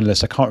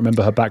journalist. I can't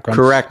remember her background.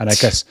 Correct. And I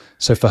guess,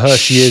 so for her,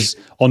 she is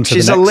onto the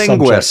next subject. She's a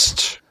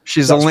linguist.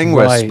 She's a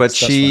linguist, right, but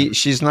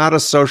she's not a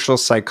social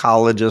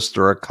psychologist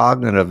or a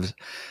cognitive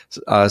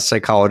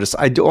psychologist.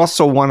 I do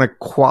also want to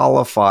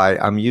qualify,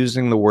 I'm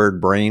using the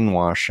word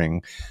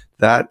brainwashing.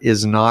 That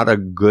is not a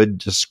good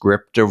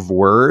descriptive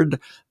word.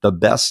 The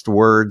best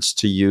words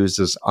to use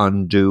is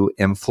undue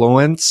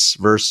influence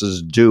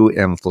versus due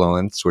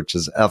influence, which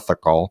is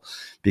ethical,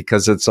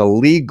 because it's a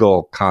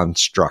legal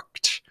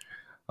construct.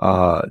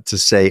 To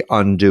say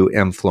undue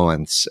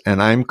influence.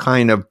 And I'm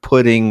kind of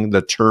putting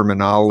the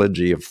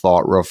terminology of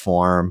thought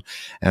reform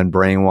and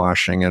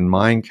brainwashing and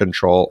mind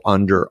control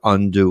under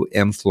undue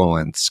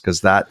influence,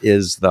 because that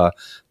is the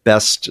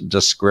best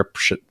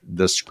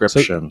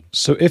description.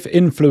 So if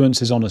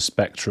influence is on a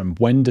spectrum,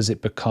 when does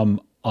it become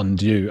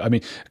undo? I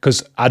mean,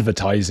 because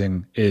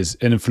advertising is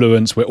an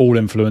influence. We're all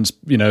influenced,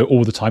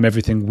 all the time,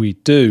 everything we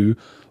do.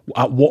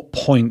 At what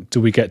point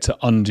do we get to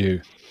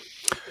undo?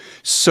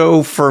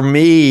 So for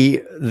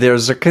me,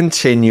 there's a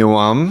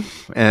continuum,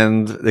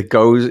 and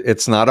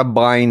it's not a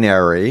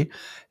binary.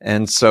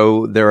 And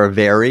so there are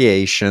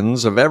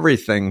variations of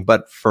everything.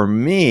 But for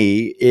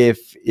me,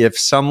 if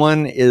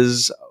someone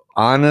is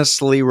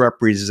honestly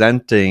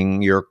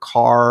representing your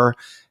car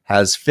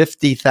has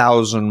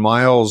 50,000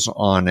 miles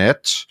on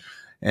it,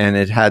 and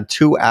it had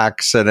 2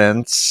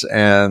 accidents,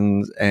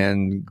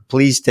 and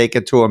please take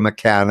it to a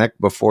mechanic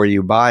before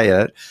you buy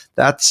it,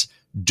 that's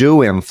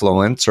due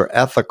influence or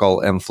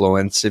ethical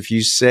influence. If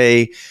you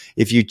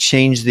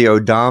change the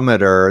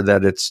odometer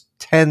that it's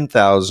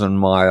 10,000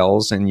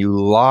 miles and you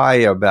lie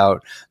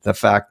about the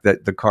fact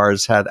that the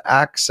cars had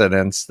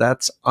accidents,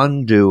 that's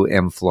undue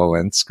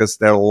influence because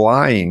they're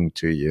lying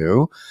to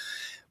you.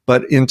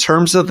 But in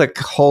terms of the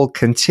whole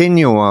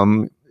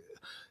continuum,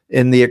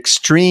 in the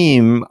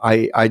extreme,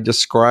 I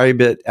describe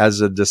it as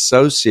a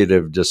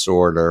dissociative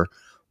disorder,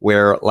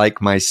 where,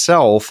 like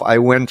myself, I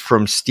went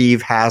from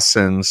Steve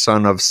Hassan,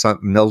 son of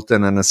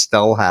Milton and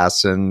Estelle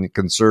Hassan,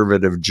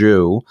 conservative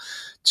Jew,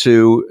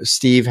 to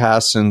Steve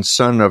Hassan,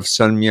 son of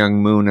Sun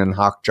Myung Moon and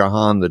Hak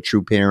Jahan, the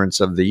true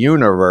parents of the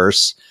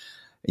universe.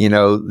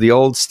 The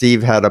old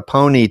Steve had a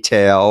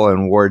ponytail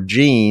and wore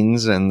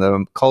jeans, and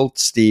the cult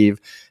Steve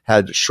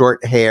had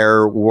short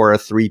hair, wore a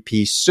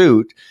 3-piece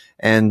suit,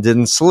 and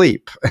didn't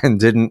sleep,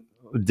 and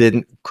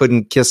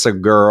couldn't kiss a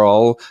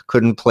girl,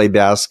 couldn't play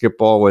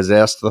basketball, was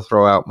asked to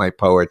throw out my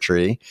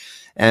poetry,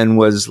 and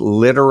was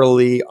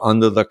literally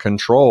under the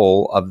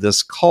control of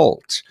this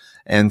cult.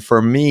 And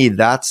for me,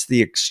 that's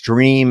the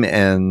extreme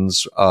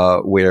ends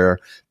where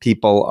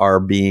people are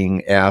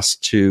being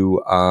asked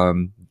to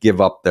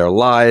give up their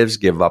lives,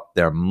 give up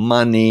their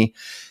money.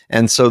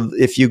 And so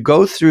if you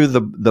go through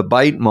the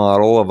BITE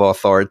model of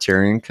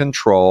authoritarian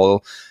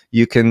control,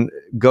 you can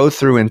go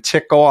through and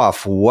tick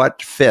off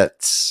what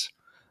fits.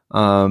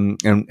 And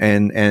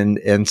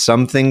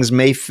some things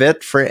may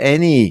fit for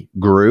any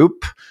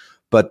group,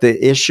 but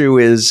the issue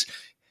is,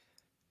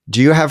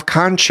 do you have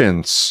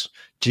conscience?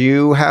 Do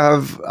you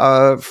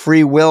have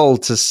free will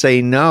to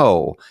say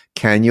no?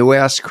 Can you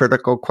ask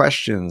critical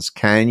questions?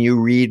 Can you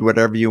read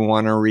whatever you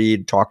want to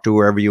read, talk to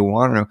whoever you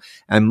want to?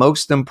 And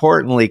most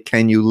importantly,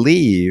 can you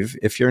leave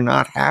if you're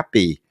not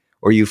happy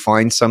or you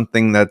find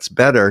something that's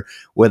better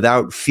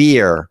without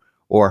fear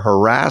or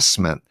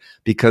harassment?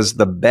 Because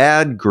the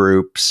bad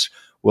groups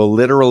will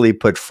literally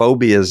put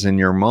phobias in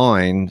your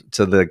mind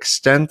to the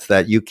extent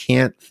that you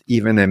can't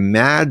even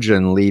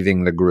imagine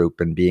leaving the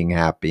group and being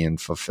happy and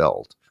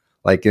fulfilled.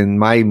 Like in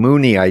my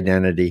Mooney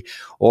identity,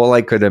 all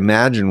I could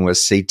imagine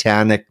was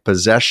satanic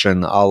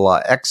possession a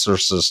la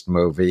Exorcist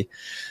movie.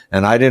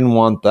 And I didn't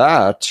want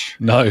that.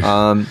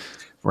 No.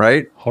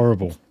 Right?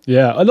 Horrible.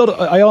 Yeah.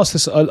 I asked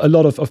this a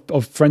lot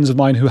of friends of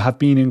mine who have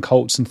been in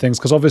cults and things,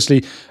 because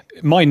obviously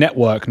my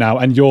network now,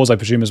 and yours, I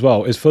presume as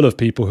well, is full of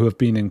people who have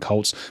been in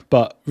cults.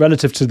 But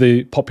relative to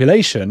the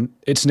population,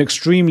 it's an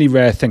extremely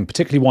rare thing,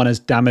 particularly one as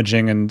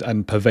damaging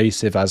and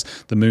pervasive as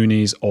the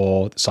Moonies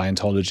or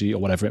Scientology or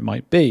whatever it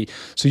might be.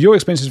 So your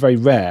experience is very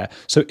rare.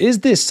 So is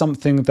this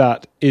something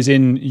that is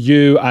in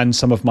you and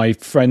some of my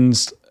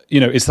friends,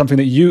 is something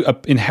that you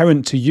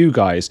inherent to you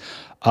guys?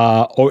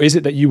 Or is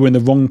it that you were in the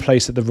wrong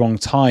place at the wrong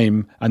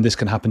time and this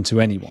can happen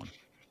to anyone?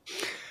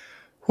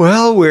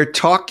 Well, we're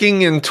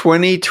talking in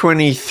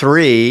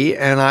 2023,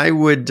 and I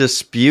would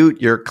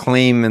dispute your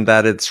claim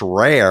that it's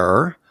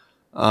rare.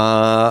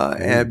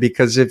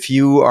 Because if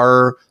you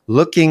are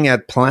looking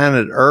at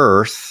planet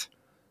Earth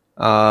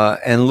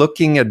and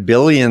looking at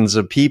billions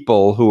of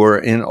people who are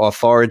in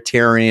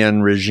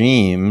authoritarian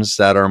regimes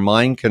that are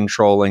mind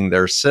controlling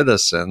their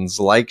citizens,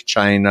 like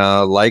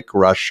China, like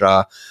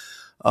Russia,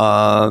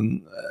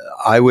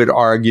 I would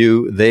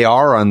argue they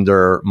are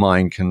under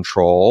mind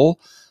control.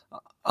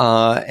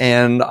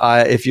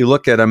 If you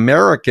look at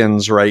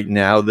Americans right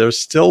now, there's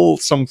still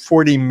some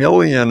 40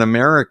 million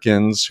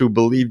Americans who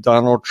believe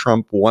Donald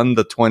Trump won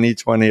the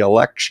 2020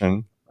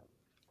 election,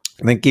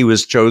 think he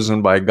was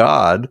chosen by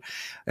God,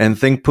 and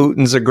think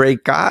Putin's a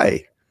great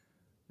guy.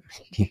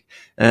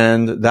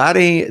 And that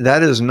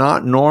is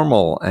not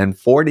normal. And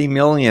 40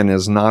 million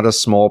is not a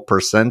small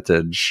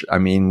percentage. I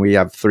mean, we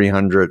have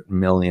 300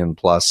 million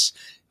plus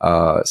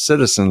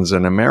citizens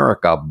in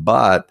America,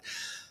 but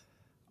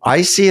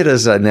I see it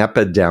as an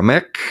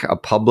epidemic, a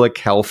public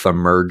health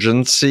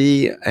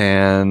emergency,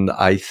 and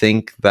I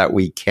think that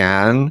we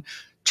can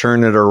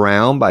turn it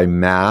around by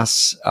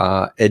mass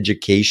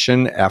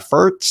education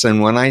efforts.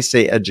 And when I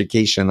say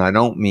education, I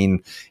don't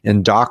mean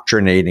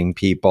indoctrinating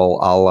people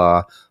a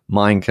la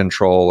mind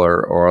control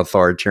or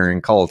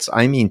authoritarian cults.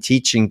 I mean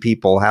teaching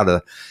people how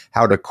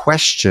to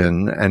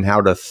question and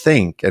how to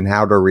think and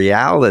how to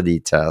reality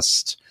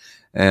test.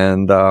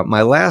 And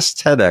my last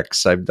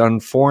TEDx, I've done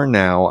 4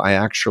 now. I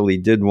actually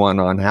did one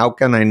on how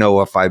can I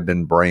know if I've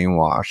been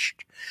brainwashed?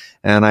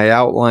 And I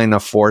outline a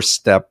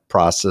 4-step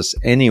process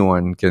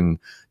anyone can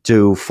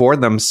for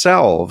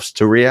themselves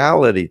to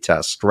reality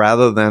test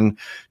rather than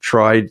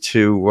try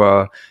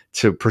to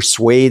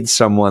persuade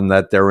someone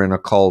that they're in a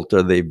cult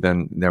or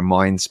their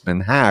mind's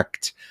been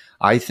hacked.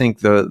 I think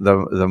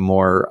the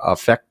more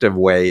effective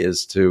way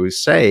is to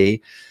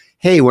say,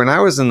 hey, when I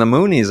was in the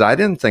Moonies, I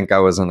didn't think I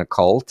was in a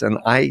cult, and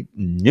I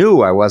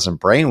knew I wasn't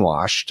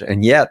brainwashed.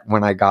 And yet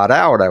when I got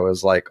out, I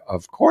was like,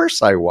 of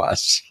course I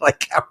was.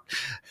 Like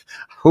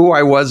who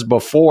I was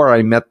before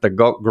I met the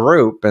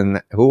group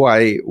and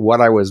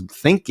what I was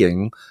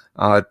thinking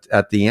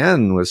at the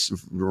end was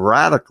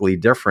radically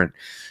different.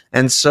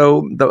 And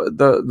so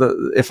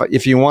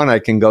if you want, I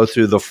can go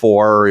through the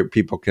 4, or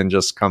people can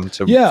just come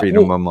to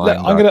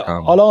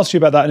freedomofmind.com. I'll ask you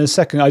about that in a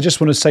second. I just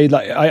want to say,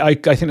 I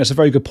think that's a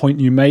very good point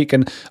you make,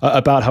 and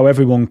about how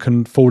everyone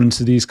can fall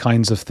into these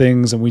kinds of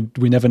things, and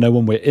we never know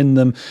when we're in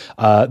them.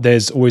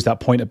 There's always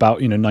that point about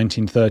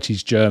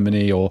 1930s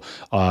Germany or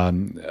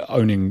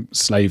owning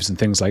slaves and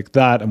things like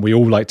that, and we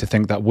all like to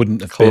think that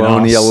wouldn't have been us.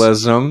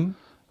 Colonialism.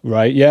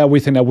 Right, yeah,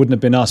 we think that wouldn't have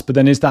been us. But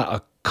then is that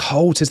a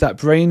cult? Is that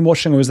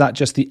brainwashing? Or is that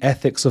just the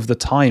ethics of the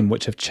time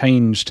which have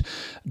changed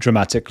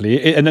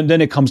dramatically? And then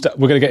it comes to,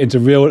 we're going to get into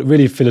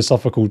really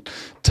philosophical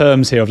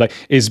terms here of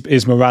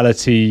is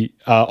morality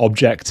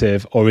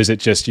objective, or is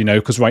it just,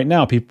 because right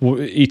now people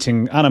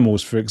eating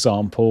animals, for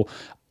example,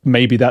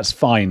 maybe that's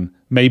fine.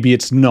 Maybe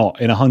it's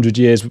not. In 100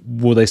 years,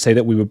 will they say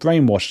that we were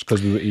brainwashed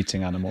because we were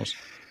eating animals?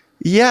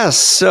 Yes.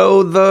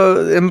 So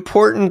the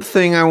important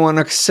thing I want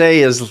to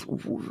say is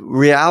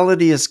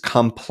reality is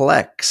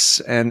complex,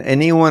 and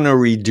anyone who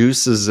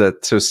reduces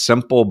it to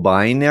simple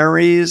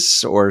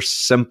binaries or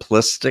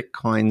simplistic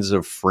kinds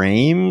of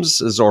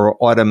frames is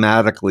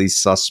automatically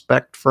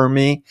suspect for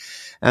me.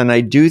 And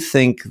I do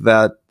think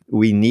that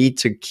we need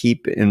to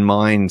keep in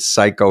mind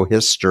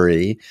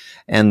psychohistory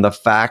and the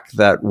fact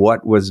that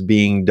what was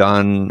being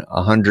done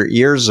 100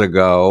 years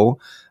ago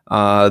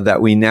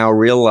that we now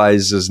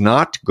realize is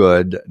not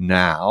good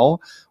now.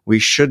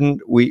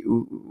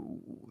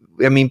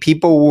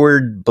 People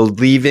were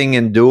believing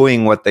and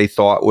doing what they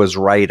thought was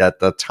right at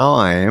the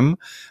time,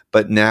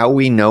 but now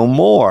we know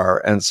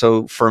more. And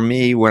so for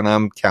me, when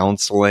I'm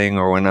counseling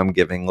or when I'm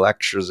giving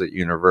lectures at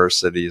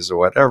universities or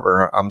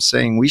whatever, I'm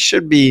saying we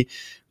should be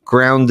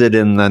grounded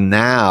in the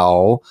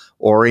now,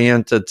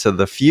 oriented to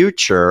the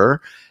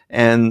future.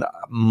 And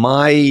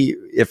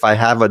if I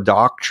have a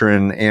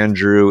doctrine,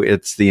 Andrew,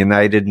 it's the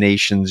United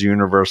Nations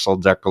Universal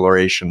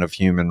Declaration of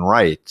Human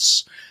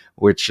Rights,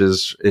 which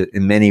is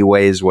in many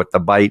ways what the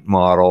BITE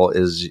model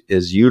is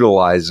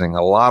utilizing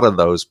a lot of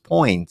those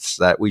points,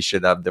 that we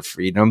should have the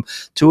freedom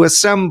to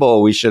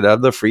assemble. We should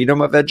have the freedom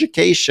of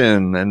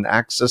education and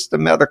access to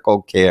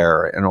medical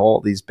care and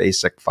all these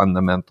basic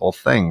fundamental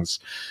things.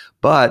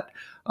 But,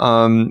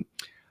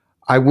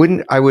 I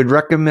would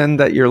recommend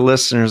that your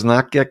listeners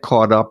not get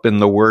caught up in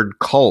the word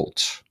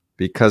cult,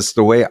 because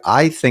the way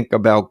I think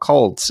about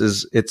cults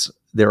is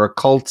there are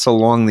cults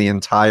along the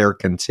entire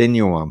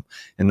continuum.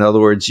 In other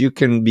words, you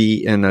can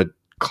be in a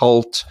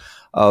cult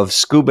of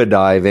scuba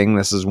diving.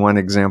 This is one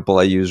example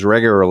I use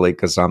regularly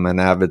because I'm an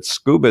avid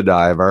scuba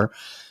diver.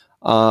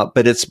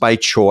 But it's by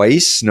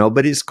choice.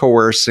 Nobody's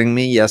coercing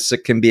me. Yes,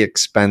 it can be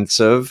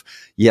expensive.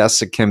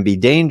 Yes, it can be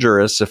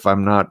dangerous if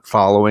I'm not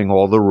following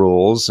all the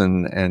rules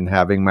and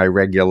having my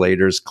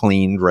regulators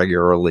cleaned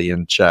regularly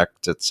and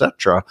checked,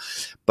 etc.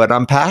 But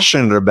I'm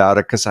passionate about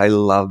it because I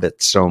love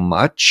it so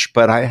much.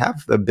 But I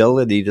have the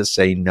ability to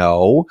say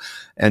no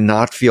and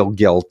not feel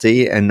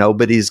guilty. And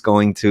nobody's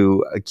going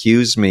to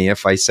accuse me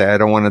if I say I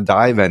don't want to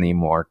dive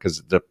anymore,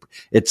 because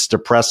it's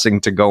depressing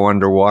to go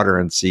underwater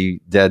and see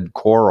dead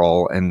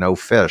coral and no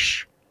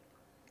fish.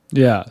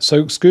 Yeah,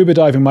 so scuba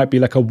diving might be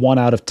like a 1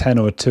 out of 10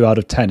 or a 2 out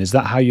of 10. Is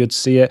that how you'd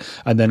see it?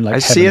 And then I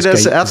see it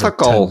as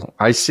ethical.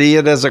 I see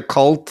it as a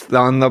cult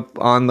on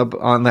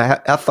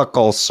the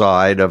ethical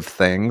side of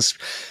things.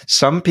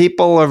 Some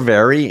people are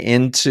very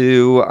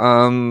into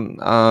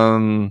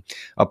a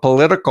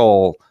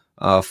political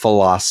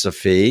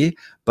philosophy,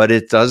 but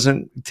it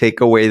doesn't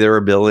take away their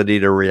ability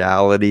to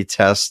reality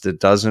test.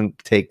 It doesn't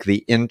take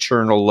the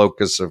internal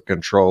locus of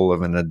control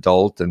of an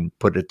adult and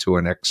put it to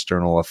an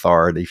external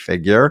authority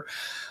figure.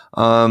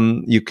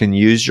 You can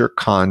use your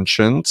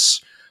conscience.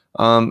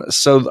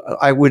 So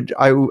I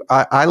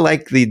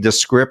like the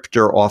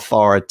descriptor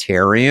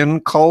authoritarian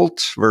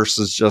cult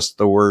versus just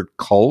the word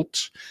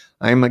cult.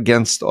 I'm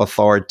against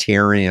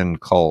authoritarian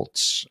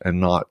cults and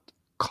not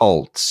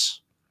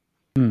cults.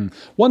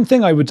 One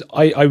thing I would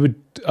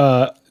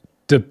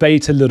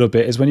debate a little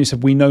bit is when you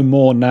said we know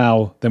more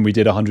now than we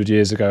did 100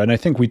 years ago, and I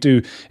think we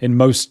do in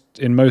most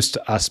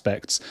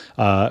aspects,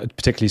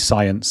 particularly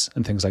science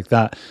and things like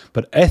that.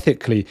 But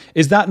ethically,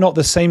 is that not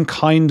the same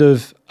kind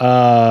of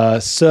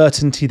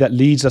certainty that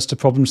leads us to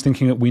problems,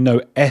 thinking that we know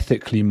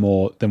ethically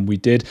more than we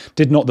did?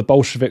 Did not the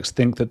Bolsheviks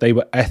think that they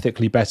were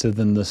ethically better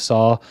than the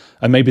Tsar?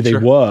 And maybe they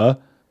were,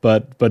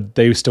 but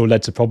they still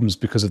led to problems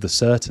because of the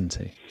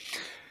certainty.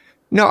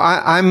 No,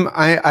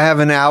 I have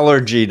an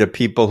allergy to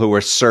people who are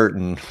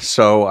certain.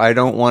 So I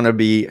don't want to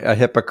be a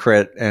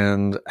hypocrite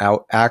and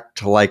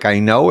act like I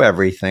know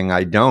everything.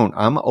 I don't.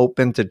 I'm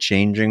open to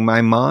changing my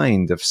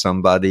mind if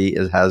somebody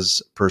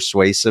has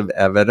persuasive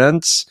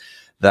evidence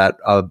that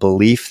a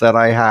belief that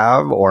I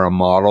have or a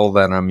model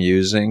that I'm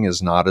using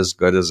is not as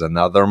good as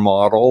another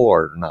model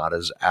or not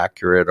as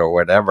accurate or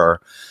whatever.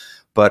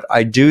 But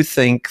I do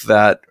think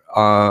that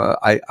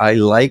I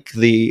like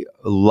the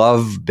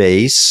love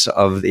base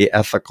of the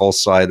ethical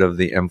side of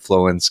the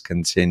influence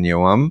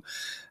continuum.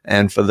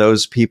 And for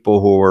those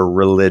people who are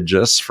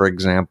religious, for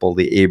example,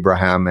 the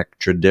Abrahamic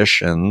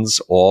traditions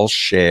all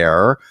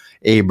share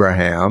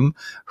Abraham,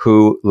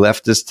 who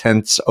left his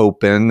tents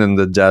open in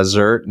the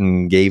desert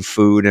and gave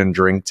food and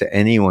drink to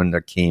anyone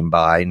that came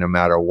by, no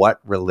matter what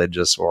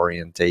religious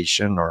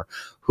orientation or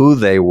who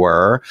they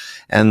were,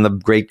 and the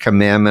great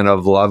commandment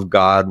of love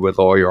God with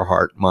all your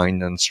heart,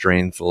 mind, and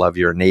strength, love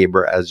your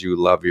neighbor as you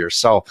love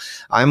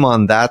yourself. I'm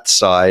on that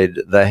side.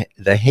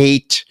 The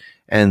hate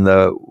and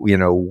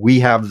we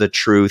have the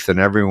truth and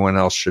everyone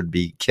else should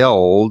be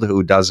killed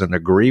who doesn't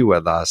agree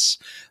with us.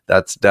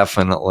 That's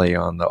definitely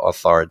on the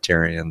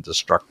authoritarian,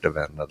 destructive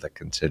end of the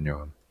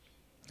continuum.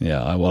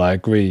 Yeah, well, I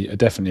agree. I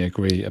definitely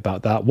agree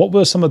about that. What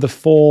were some of the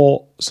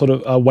 4 sort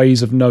of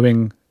ways of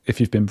knowing if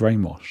you've been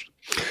brainwashed?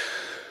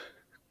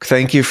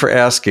 Thank you for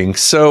asking.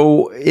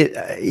 So,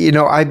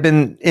 I've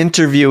been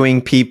interviewing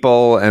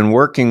people and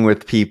working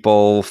with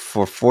people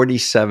for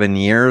 47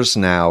 years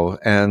now.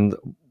 And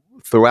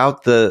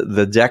throughout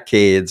the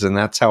decades, and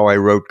that's how I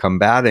wrote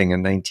Combating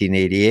in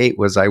 1988,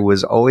 I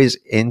was always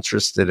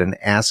interested in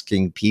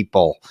asking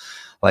people,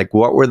 like,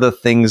 what were the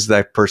things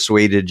that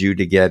persuaded you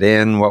to get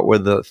in? What were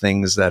the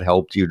things that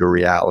helped you to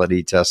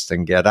reality test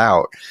and get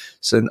out?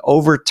 So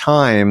over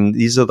time,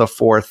 these are the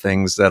 4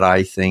 things that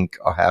I think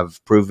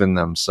have proven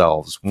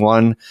themselves.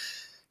 1,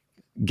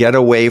 get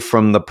away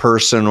from the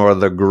person or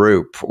the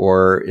group,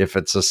 or if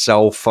it's a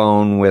cell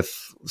phone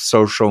with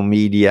social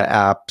media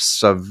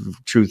apps of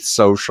Truth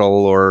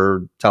Social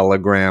or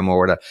Telegram or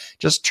whatever,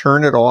 just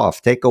turn it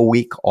off. Take a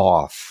week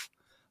off.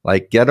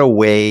 Like, get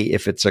away.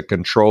 If it's a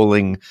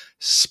controlling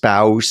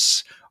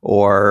spouse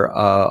or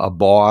a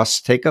boss,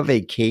 take a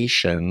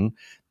vacation.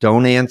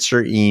 Don't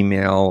answer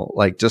email.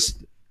 Like,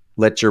 just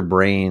let your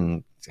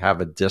brain have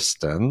a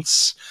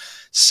distance.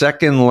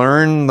 Second,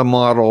 learn the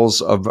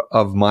models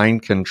of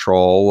mind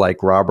control,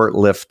 like Robert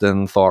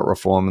Lifton, Thought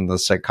Reform and the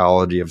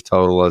Psychology of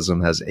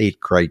Totalism, has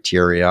 8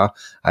 criteria.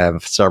 I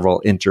have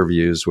several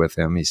interviews with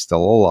him. He's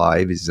still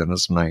alive. He's in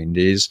his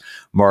 90s.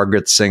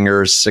 Margaret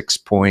Singer's 6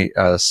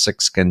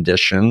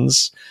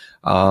 conditions,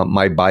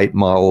 my BITE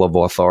model of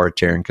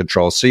authoritarian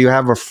control. So you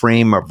have a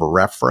frame of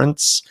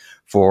reference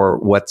for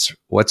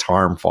what's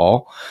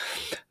harmful.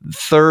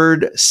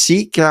 Third,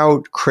 seek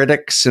out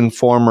critics and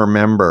former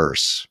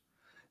members.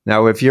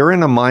 Now, if you're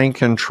in a mind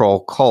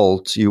control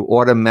cult, you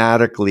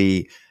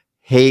automatically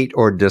hate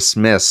or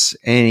dismiss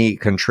any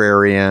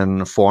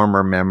contrarian,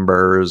 former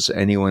members,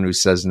 anyone who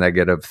says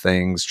negative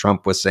things.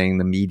 Trump was saying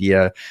the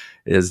media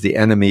is the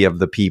enemy of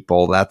the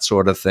people, that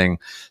sort of thing.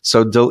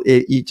 So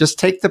you just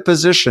take the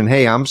position,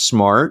 hey, I'm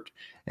smart,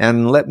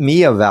 and let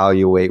me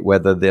evaluate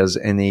whether there's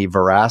any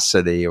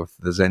veracity, or if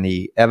there's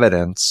any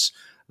evidence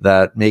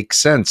that makes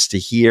sense to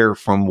hear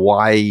from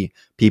why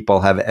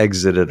people have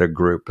exited a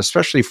group,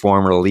 especially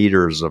former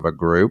leaders of a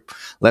group.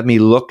 Let me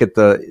look at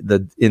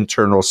the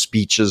internal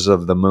speeches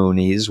of the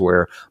Moonies,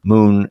 where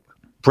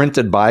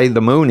printed by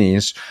the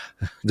Moonies,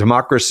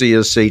 democracy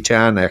is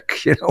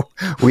satanic.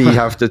 We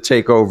have to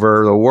take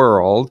over the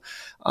world.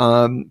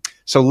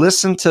 So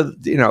listen to,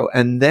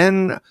 and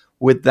then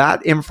with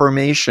that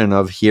information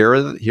of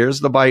here's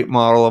the BITE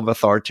model of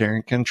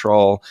authoritarian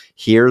control,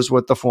 here's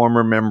what the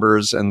former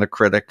members and the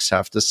critics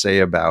have to say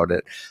about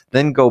it,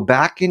 then go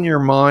back in your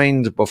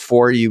mind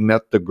before you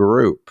met the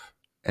group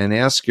and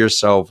ask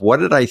yourself, what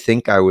did I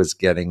think I was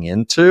getting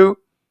into?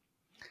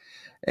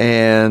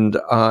 And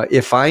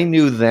if I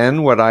knew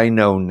then what I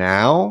know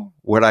now,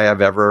 would I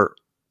have ever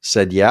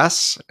said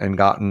yes and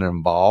gotten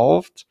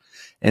involved?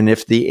 And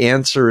if the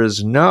answer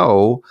is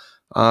no,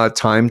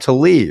 time to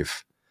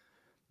leave.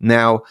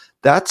 Now,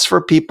 that's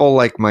for people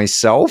like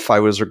myself.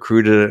 I was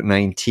recruited at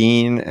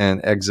 19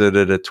 and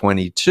exited at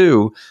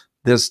 22.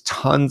 There's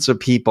tons of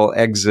people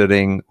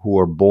exiting who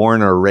were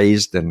born or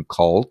raised in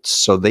cults,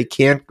 so they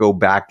can't go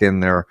back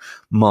in their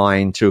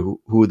mind to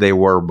who they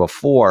were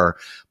before.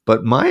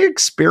 But my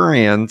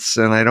experience,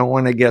 and I don't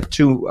want to get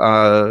too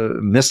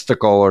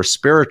mystical or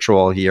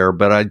spiritual here,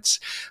 but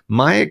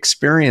my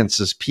experience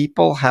is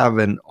people have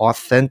an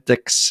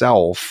authentic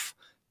self.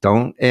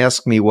 Don't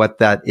ask me what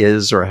that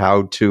is or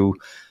how to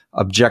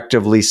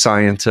objectively,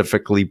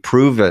 scientifically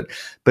prove it.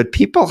 But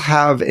people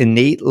have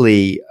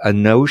innately a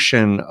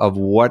notion of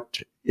what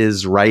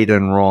is right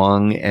and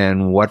wrong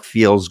and what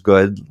feels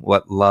good,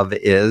 what love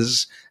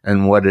is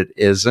and what it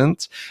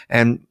isn't.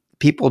 And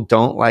people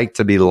don't like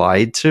to be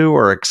lied to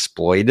or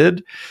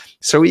exploited.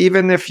 So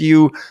even if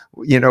you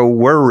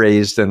were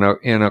raised in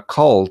a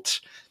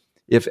cult,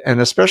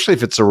 and especially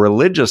if it's a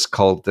religious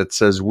cult that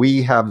says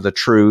we have the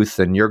truth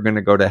and you're going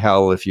to go to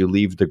hell if you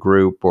leave the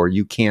group, or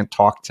you can't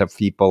talk to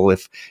people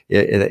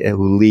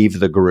who leave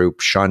the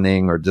group,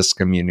 shunning or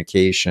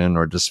discommunication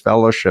or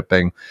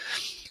disfellowshipping,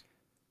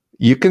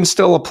 you can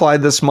still apply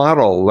this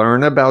model.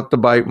 Learn about the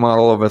BITE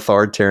model of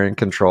authoritarian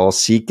control,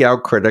 seek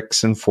out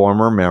critics and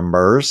former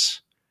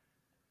members,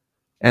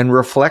 and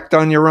reflect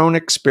on your own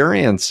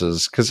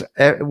experiences. Because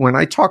when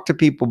I talk to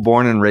people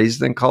born and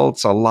raised in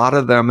cults, a lot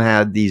of them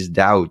had these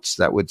doubts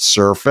that would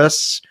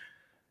surface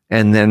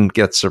and then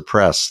get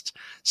suppressed.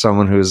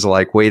 Someone who's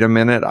like, wait a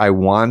minute, I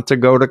want to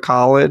go to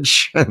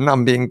college and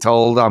I'm being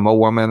told I'm a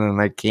woman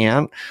and I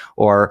can't,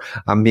 or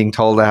I'm being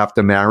told I have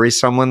to marry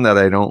someone that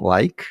I don't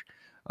like.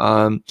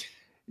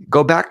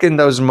 Go back in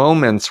those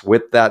moments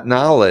with that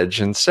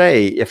knowledge and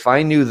say, if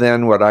I knew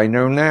then what I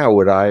know now,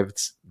 would I have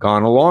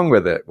gone along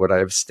with it? Would I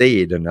have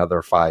stayed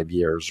another 5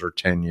 years or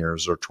 10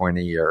 years or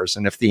 20 years?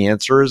 And if the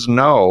answer is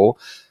no,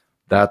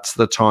 that's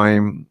the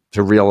time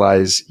to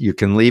realize you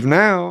can leave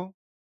now.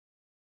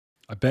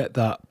 I bet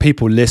that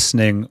people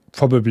listening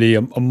probably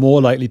are more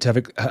likely to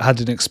have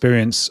had an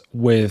experience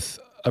with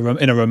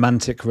in a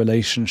romantic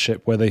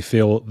relationship where they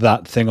feel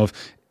that thing of,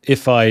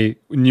 if I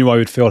knew I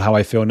would feel how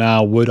I feel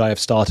now, would I have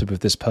started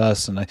with this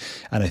person?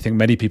 And I think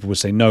many people would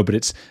say no, but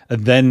it's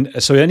then,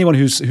 so anyone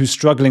who's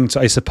struggling to,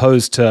 I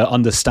suppose, to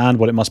understand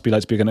what it must be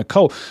like to be in a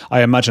cult,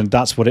 I imagine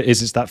that's what it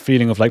is. It's that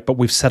feeling of like, but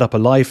we've set up a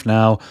life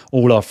now.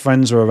 All our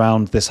friends are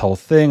around this whole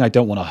thing. I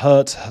don't want to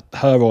hurt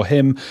her or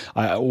him.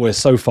 We're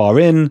so far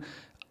in.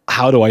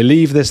 How do I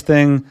leave this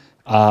thing?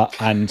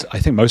 And I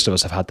think most of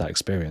us have had that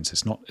experience.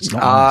 It's not nice.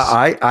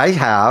 I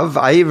have.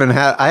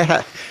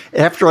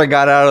 After I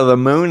got out of the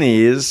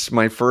Moonies,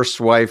 my first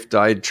wife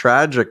died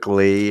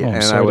tragically,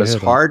 and I was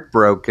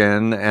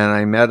heartbroken. And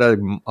I met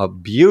a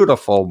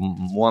beautiful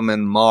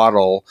woman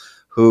model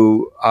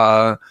who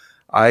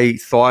I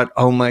thought,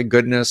 oh my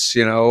goodness,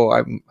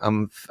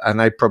 and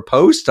I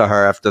proposed to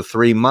her after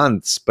 3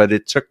 months, but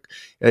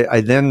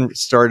I then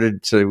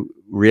started to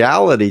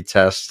reality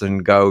test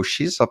and go,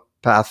 she's a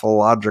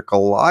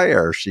pathological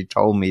liar. She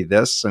told me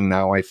this, and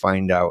now I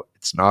find out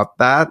it's not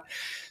that.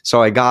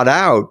 So I got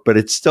out, but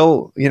it's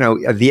still,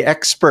 the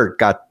expert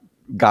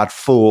got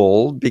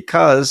fooled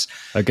because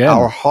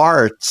our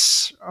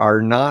hearts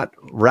are not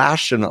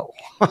rational.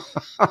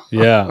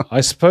 Yeah,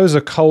 I suppose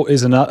a cult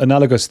is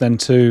analogous then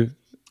to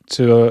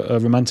a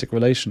romantic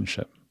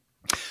relationship.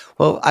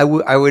 Well, I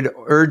would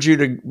urge you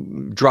to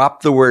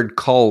drop the word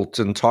cult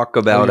and talk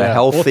about a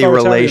healthy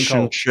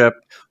relationship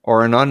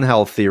or an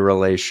unhealthy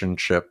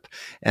relationship.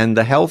 And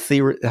the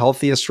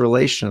healthiest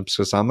relationships,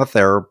 because I'm a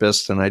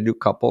therapist and I do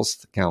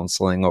couples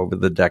counseling over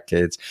the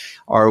decades,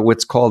 are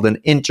what's called an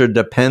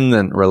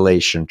interdependent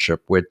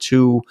relationship, where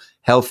two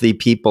healthy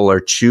people are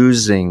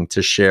choosing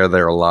to share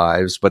their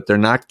lives, but they're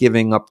not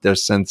giving up their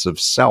sense of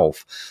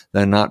self.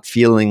 They're not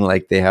feeling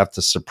like they have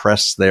to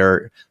suppress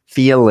their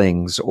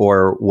feelings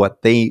or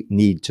what they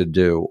need to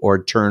do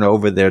or turn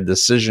over their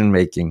decision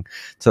making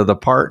to the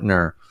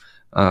partner.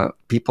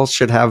 People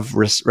should have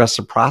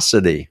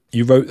reciprocity.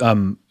 You wrote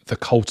The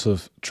Cult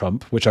of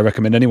Trump, which I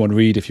recommend anyone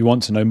read if you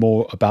want to know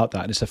more about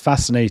that. And it's a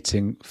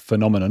fascinating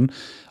phenomenon.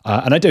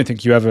 And I don't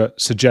think you ever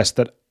suggest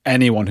that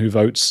anyone who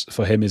votes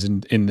for him is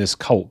in this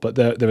cult, but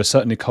there are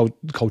certainly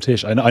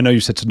cultish. I know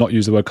you said to not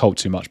use the word cult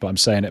too much, but I'm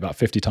saying it about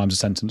 50 times a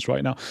sentence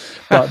right now.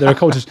 But there are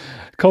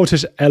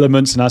cultish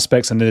elements and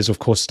aspects, and there's of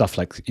course stuff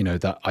like,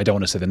 that I don't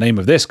want to say the name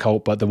of this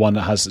cult, but the one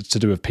that has to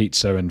do with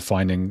pizza and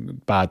finding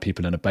bad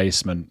people in a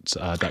basement,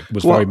 that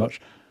was very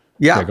much...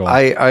 Yeah,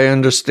 I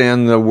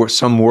understand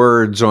some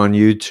words on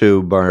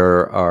YouTube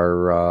are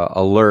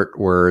alert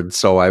words,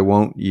 so I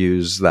won't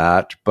use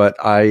that. But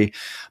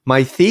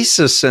my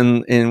thesis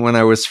in when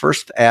I was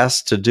first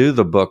asked to do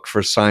the book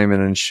for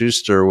Simon &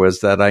 Schuster was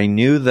that I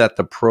knew that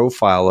the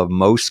profile of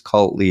most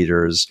cult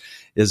leaders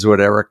is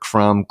what Eric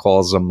Fromm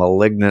calls a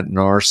malignant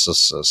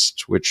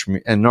narcissist,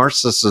 and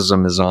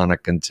narcissism is on a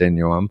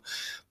continuum.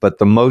 But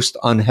the most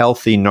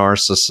unhealthy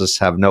narcissists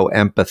have no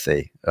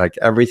empathy. Like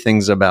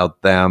everything's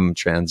about them,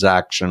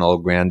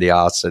 transactional,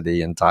 grandiosity,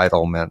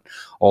 entitlement,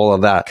 all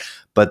of that.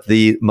 But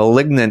the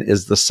malignant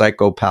is the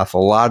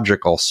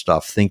psychopathological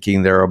stuff,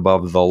 thinking they're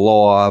above the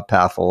law,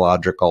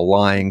 pathological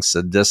lying,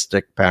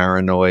 sadistic,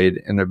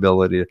 paranoid,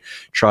 inability to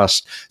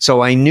trust. So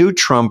I knew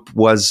Trump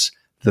was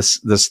the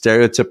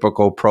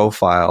stereotypical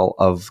profile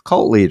of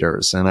cult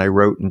leaders. And I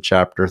wrote in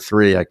chapter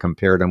 3, I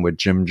compared him with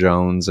Jim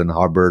Jones and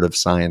Hubbard of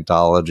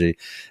Scientology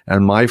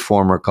and my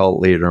former cult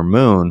leader,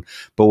 Moon.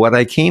 But what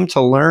I came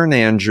to learn,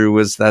 Andrew,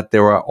 was that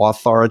there were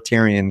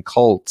authoritarian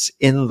cults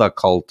in the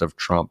cult of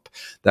Trump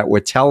that were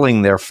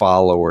telling their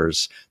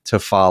followers to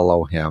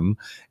follow him.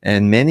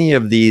 And many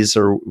of these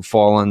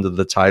fall under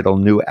the title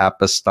New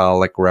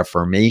Apostolic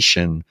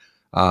Reformation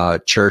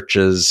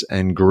churches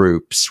and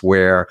groups,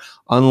 where,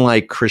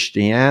 unlike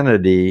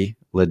Christianity,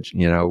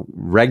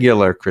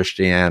 regular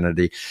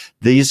Christianity.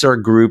 These are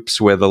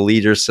groups where the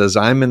leader says,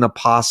 I'm an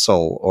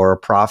apostle or a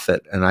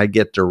prophet, and I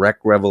get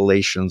direct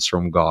revelations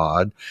from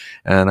God,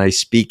 and I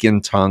speak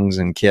in tongues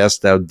and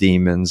cast out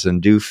demons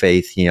and do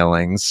faith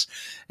healings.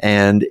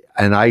 And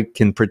I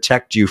can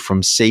protect you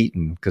from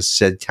Satan, because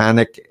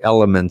satanic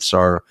elements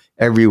are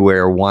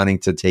everywhere wanting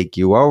to take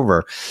you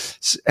over.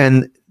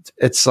 And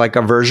it's like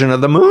a version of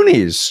the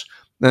Moonies.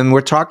 And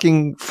we're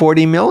talking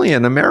 40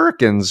 million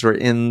Americans were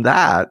in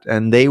that.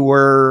 And they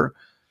were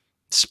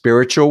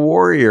spiritual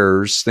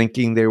warriors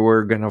thinking they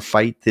were going to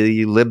fight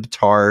the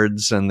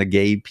libtards and the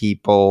gay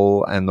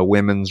people and the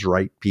women's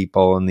right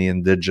people and the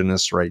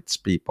indigenous rights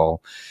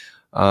people.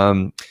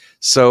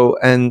 So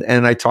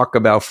I talk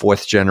about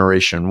fourth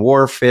generation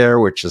warfare,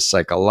 which is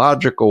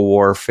psychological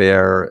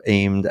warfare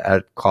aimed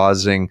at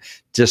causing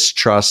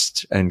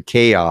distrust and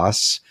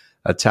chaos,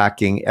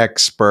 attacking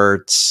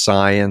experts,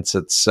 science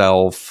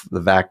itself,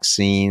 the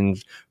vaccine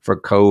for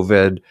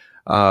COVID,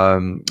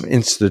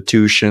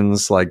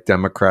 institutions like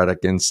democratic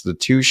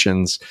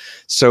institutions.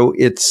 So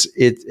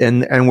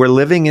and we're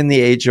living in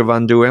the age of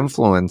undue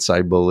influence,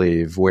 I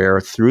believe,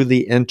 where through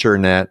the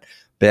internet,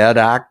 bad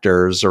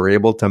actors are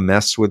able to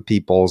mess with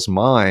people's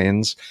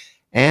minds.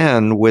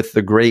 And with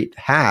the great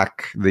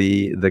hack,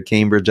 the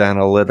Cambridge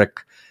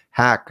Analytica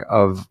hack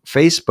of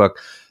Facebook,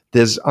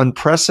 there's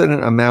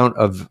unprecedented amount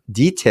of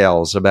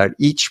details about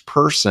each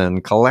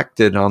person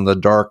collected on the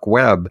dark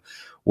web,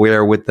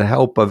 where with the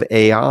help of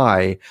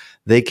AI,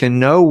 they can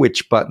know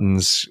which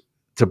buttons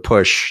to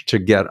push to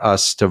get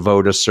us to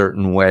vote a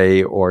certain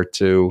way or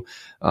to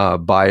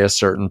buy a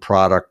certain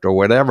product or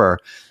whatever.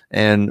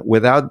 And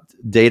without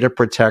data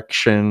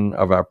protection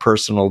of our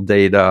personal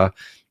data,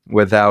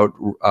 without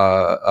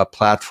a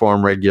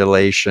platform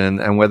regulation,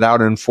 and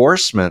without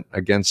enforcement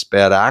against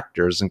bad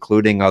actors,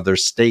 including other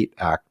state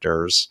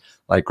actors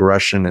like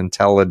Russian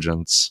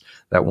intelligence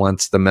that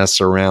wants to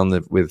mess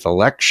around with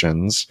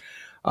elections,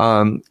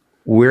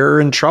 we're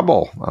in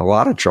trouble, a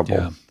lot of trouble.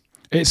 Yeah.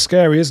 It's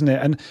scary, isn't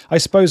it? And I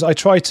suppose I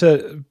try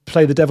to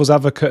play the devil's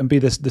advocate and be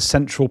the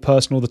central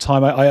person all the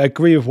time. I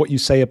agree with what you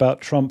say about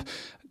Trump.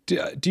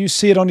 Do you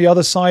see it on the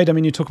other side? I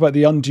mean, you talk about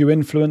the undue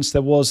influence.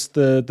 There was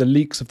the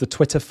leaks of the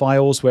Twitter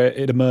files where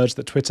it emerged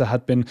that Twitter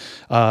had been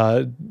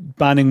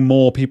banning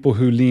more people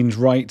who leaned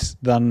right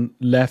than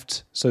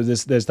left. So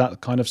there's that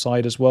kind of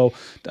side as well.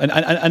 And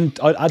I'd add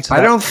to that,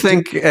 I don't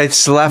think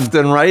it's left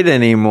and right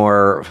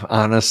anymore,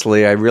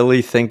 honestly. I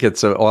really think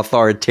it's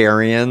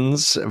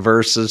authoritarians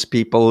versus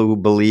people who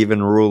believe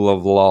in rule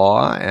of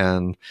law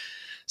and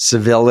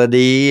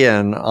civility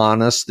and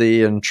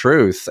honesty and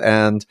truth.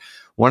 And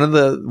one of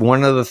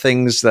the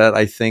things that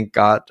I think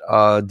got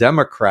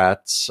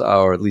Democrats,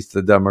 or at least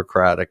the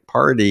Democratic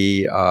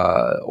Party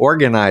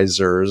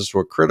organizers,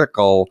 were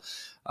critical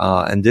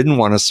and didn't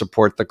want to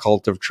support the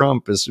cult of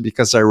Trump is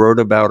because I wrote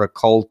about a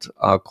cult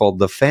called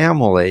The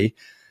Family.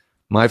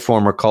 My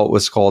former cult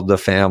was called The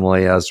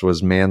Family, as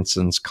was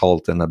Manson's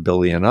cult and a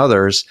billion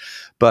others.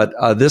 But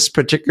this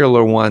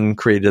particular one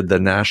created the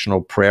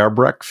National Prayer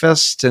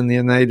Breakfast in the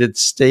United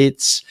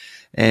States.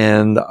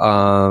 And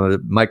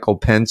Michael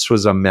Pence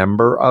was a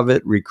member of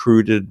it,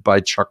 recruited by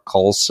Chuck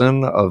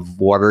Colson of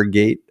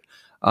Watergate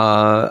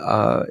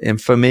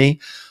infamy.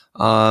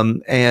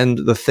 And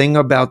the thing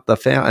about the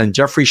family, and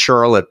Jeffrey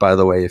Charlotte, by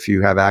the way, if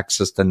you have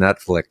access to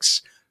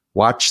Netflix,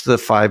 watch the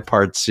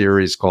 5-part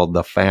series called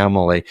The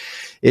Family.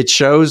 It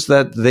shows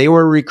that they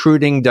were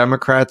recruiting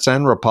Democrats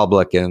and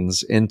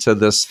Republicans into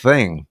this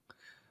thing.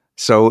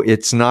 So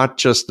it's not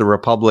just the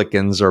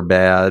Republicans are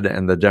bad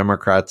and the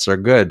Democrats are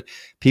good.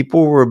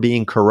 People were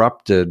being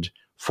corrupted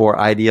for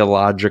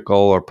ideological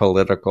or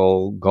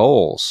political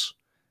goals.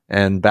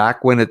 And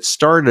back when it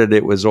started,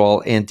 it was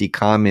all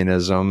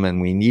anti-communism,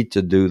 and we need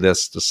to do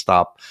this to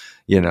stop,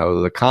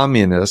 the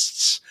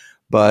communists.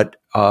 But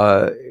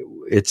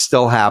it's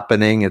still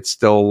happening. It's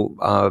still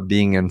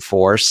being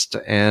enforced.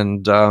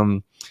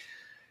 And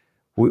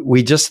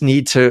we just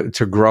need to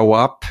grow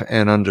up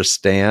and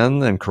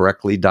understand and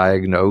correctly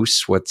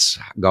diagnose what's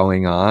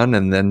going on,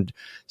 and then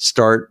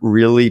start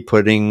really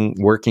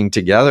working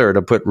together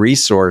to put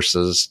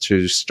resources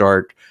to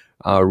start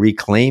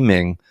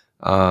reclaiming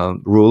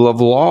rule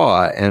of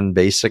law and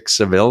basic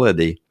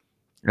civility.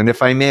 And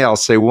if I may, I'll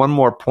say one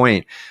more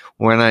point.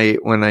 When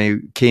I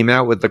came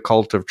out with the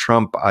cult of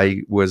Trump,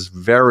 I was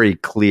very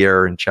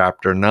clear in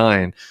chapter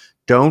 9,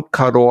 don't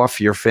cut off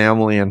your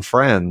family and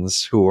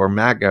friends who are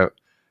MAGA,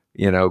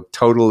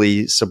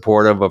 totally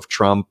supportive of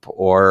Trump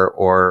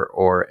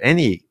or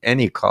any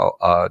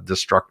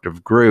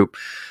destructive group,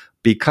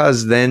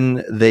 because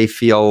then they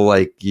feel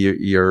like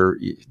you're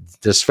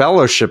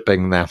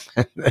disfellowshipping them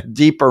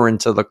deeper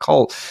into the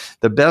cult.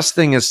 The best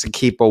thing is to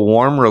keep a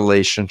warm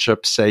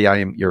relationship. Say,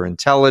 you're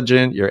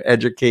intelligent, you're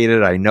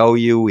educated, I know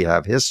you, we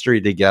have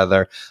history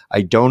together.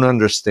 I don't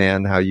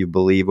understand how you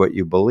believe what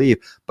you believe,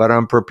 but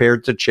I'm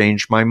prepared to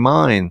change my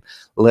mind.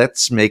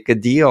 Let's make a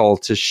deal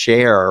to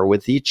share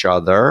with each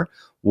other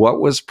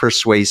what was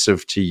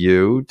persuasive to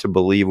you to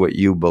believe what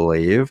you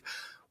believe.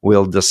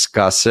 We'll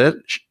discuss it.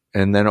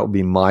 and then it'll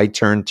be my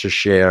turn to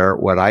share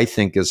what I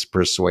think is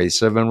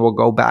persuasive, and we'll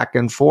go back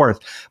and forth.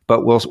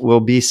 But we'll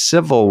be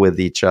civil with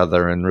each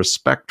other and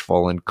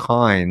respectful and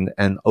kind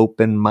and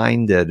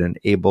open-minded and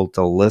able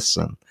to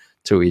listen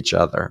to each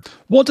other.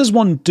 What does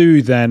one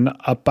do then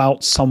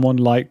about someone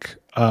like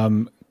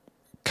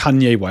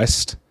Kanye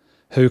West,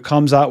 who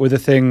comes out with a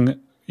thing?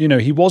 You know,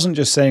 he wasn't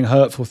just saying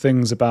hurtful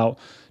things about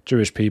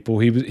Jewish people.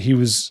 He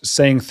was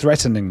saying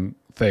threatening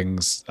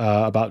things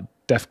about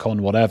DEF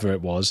CON, whatever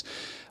it was.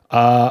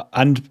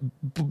 And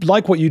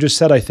like what you just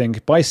said, I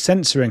think by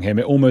censoring him,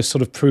 it almost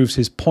sort of proves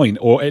his point,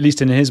 or at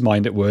least in his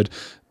mind it would.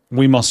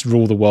 We must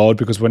rule the world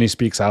because when he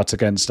speaks out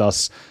against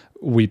us,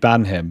 we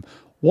ban him.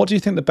 What do you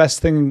think the best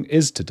thing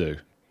is to do?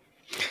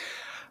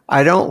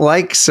 I don't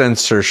like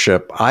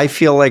censorship. I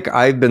feel like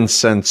I've been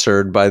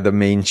censored by the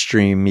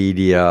mainstream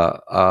media,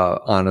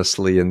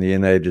 honestly, in the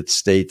United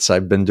States.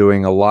 I've been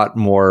doing a lot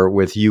more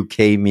with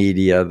UK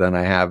media than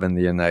I have in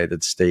the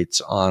United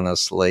States,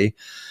 honestly.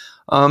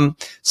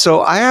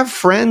 So I have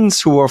friends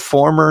who are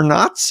former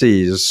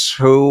Nazis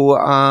who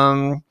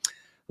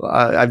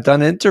I've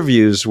done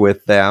interviews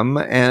with them,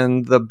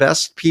 and the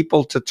best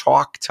people to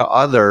talk to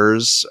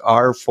others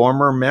are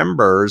former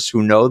members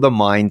who know the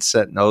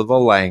mindset, know the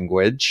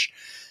language.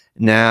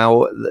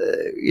 Now,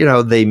 you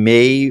know, they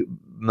may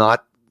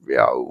not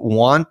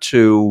want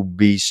to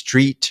be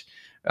street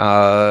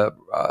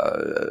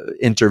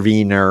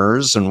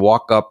interveners and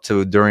walk up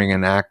to during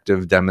an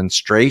active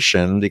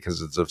demonstration,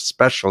 because it's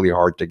especially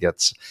hard to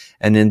get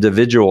an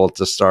individual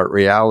to start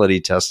reality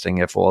testing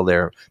if all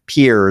their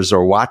peers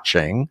are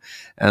watching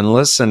and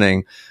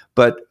listening.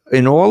 But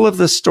in all of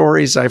the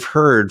stories I've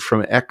heard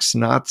from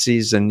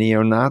ex-Nazis and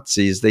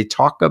neo-Nazis, they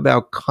talk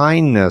about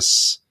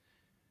kindness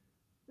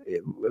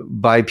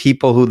by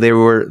people who they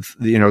were,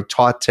 you know,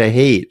 taught to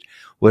hate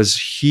was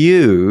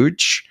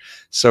huge.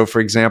 So, for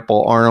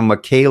example, Arnold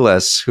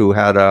Michaelis, who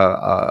had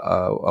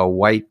a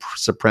white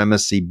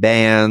supremacy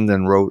band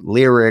and wrote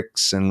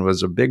lyrics and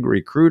was a big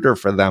recruiter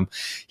for them,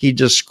 he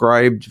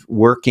described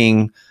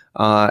working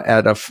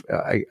at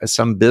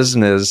some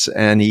business,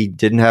 and he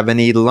didn't have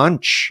any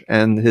lunch,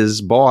 and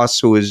his boss,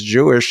 who was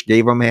Jewish,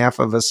 gave him half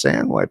of a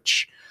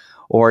sandwich.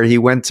 Or he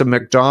went to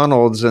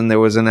McDonald's and there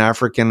was an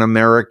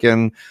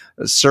African-American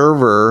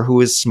server who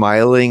was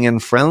smiling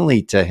and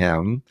friendly to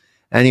him.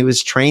 And he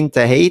was trained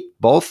to hate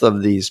both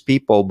of these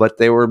people, but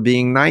they were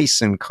being nice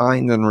and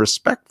kind and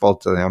respectful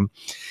to them.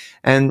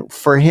 And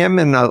for him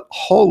and a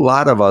whole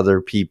lot of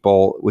other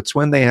people, it's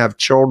when they have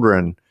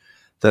children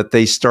that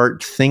they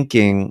start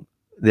thinking,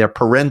 their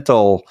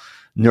parental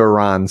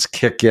neurons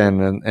kick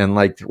in and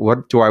like,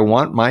 what do I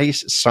want my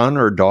son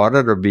or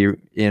daughter to be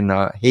in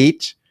a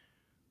hate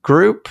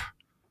group?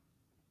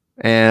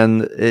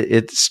 And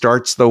it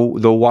starts, the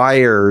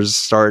wires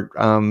start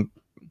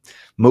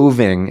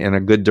moving in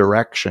a good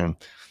direction.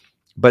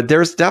 But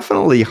there's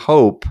definitely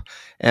hope.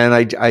 And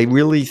I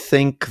really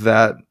think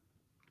that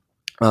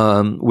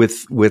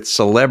with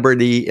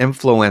celebrity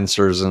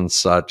influencers and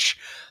such,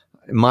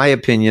 in my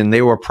opinion,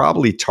 they were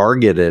probably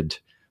targeted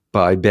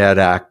by bad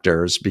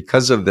actors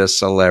because of their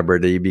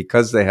celebrity,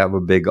 because they have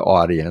a big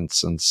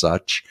audience and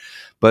such.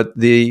 But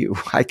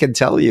I can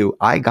tell you,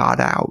 I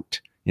got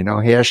out. You know,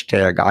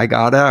 hashtag I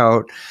got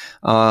out.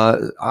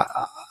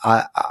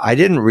 I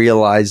didn't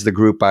realize the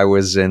group I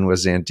was in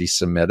was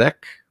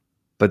anti-Semitic,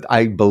 but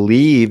I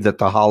believed that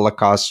the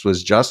Holocaust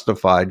was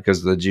justified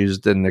because the Jews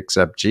didn't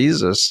accept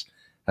Jesus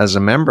as a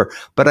member.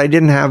 But I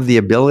didn't have the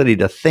ability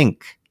to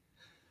think,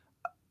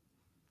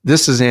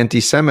 this is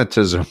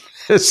anti-Semitism.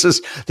 This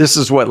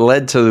is what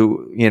led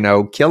to, you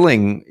know,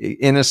 killing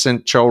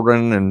innocent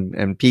children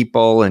and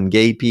people and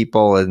gay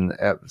people and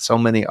so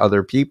many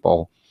other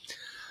people.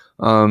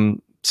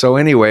 So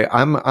anyway,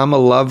 I'm a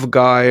love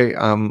guy.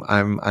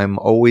 I'm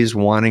always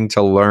wanting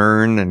to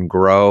learn and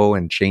grow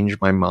and change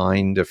my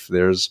mind if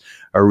there's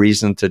a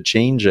reason to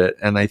change it.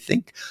 And I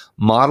think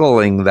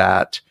modeling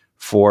that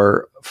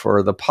for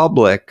the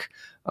public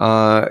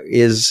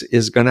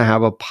is going to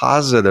have a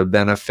positive,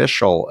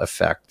 beneficial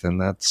effect.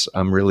 And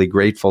I'm really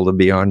grateful to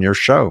be on your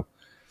show.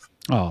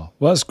 Oh,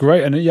 well, that's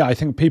great. And yeah, I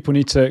think people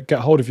need to get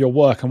hold of your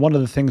work. And one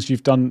of the things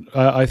you've done,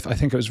 I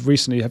think it was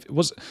recently,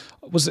 was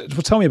it,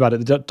 well, tell me about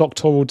it, the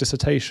doctoral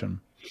dissertation.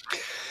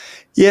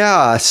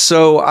 Yeah.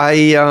 So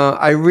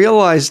I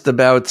realized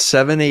about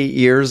 7-8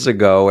 years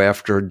ago,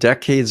 after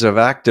decades of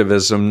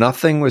activism,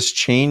 nothing was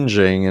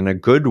changing in a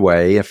good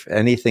way. If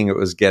anything, it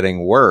was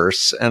getting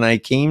worse. And I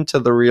came to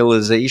the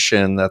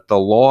realization that the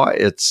law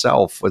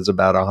itself was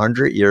about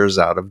 100 years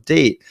out of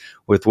date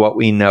with what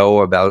we know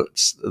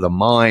about the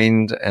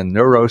mind and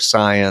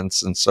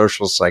neuroscience and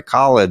social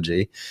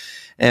psychology.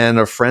 And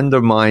a friend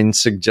of mine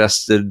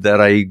suggested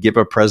that I give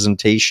a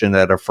presentation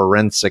at a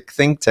forensic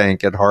think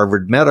tank at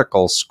Harvard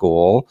Medical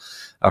School.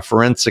 A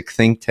forensic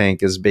think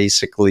tank is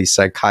basically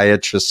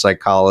psychiatrists,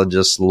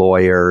 psychologists,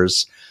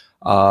 lawyers,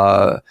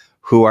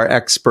 who are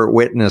expert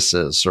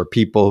witnesses or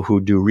people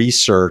who do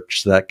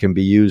research that can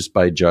be used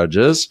by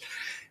judges.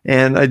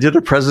 And I did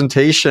a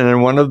presentation,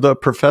 and one of the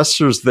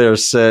professors there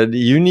said,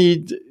 you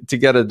need to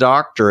get a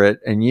doctorate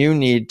and you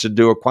need to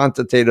do a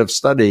quantitative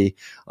study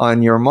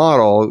on your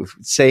model.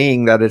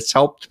 Saying that it's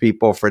helped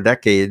people for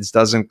decades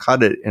doesn't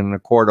cut it in the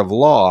court of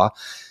law.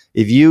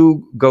 If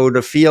you go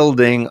to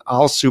Fielding,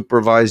 I'll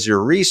supervise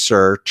your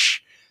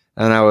research.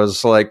 And I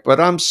was like, but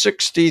I'm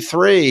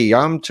 63.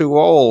 I'm too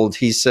old.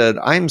 He said,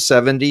 I'm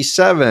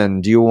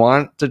 77. Do you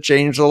want to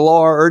change the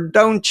law or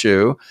don't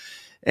you?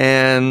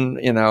 And,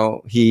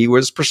 he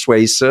was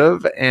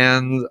persuasive.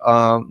 And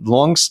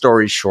long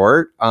story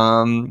short,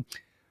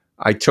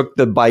 I took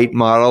the BITE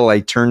model,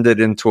 I turned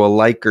it into a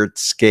Likert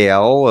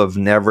scale of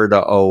never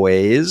to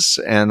always,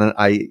 and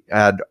I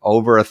had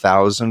over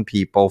 1,000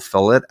 people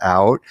fill it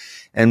out.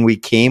 And we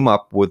came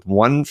up with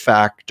one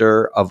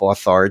factor of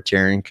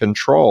authoritarian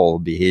control: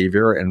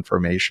 behavior,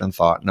 information,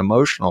 thought, and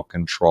emotional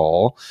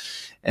control.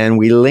 And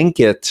we link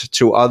it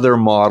to other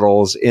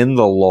models in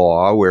the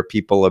law where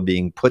people are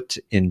being put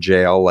in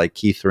jail, like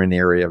Keith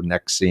Raniere of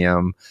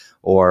NXIVM,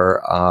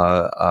 or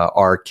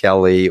R.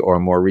 Kelly, or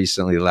more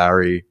recently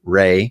Larry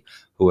Ray,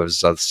 who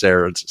was of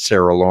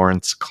Sarah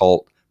Lawrence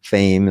cult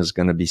fame, is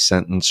going to be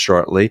sentenced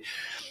shortly.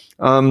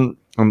 I'm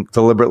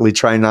deliberately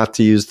trying not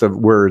to use the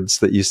words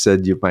that you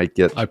said you might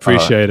get. I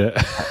appreciate it.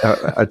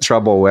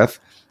 Trouble with.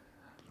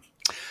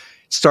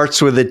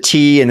 Starts with a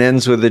T and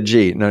ends with a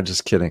G. No,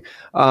 just kidding.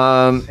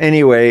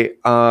 Anyway,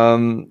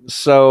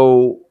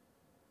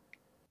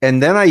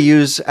 and then I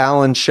use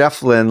Alan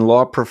Sheflin,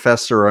 law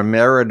professor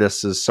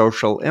emeritus's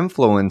social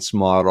influence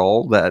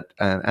model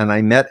and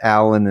I met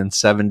Alan in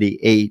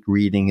 1978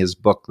 reading his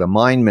book, The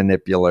Mind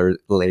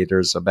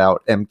Manipulators,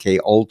 about MK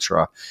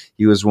Ultra.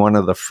 He was one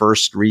of the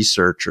first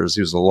researchers.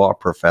 He was a law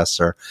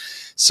professor.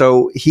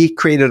 So he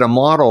created a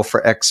model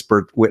for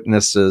expert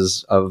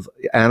witnesses of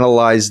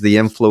analyze the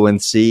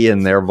influencee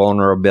and their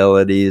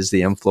vulnerabilities,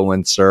 the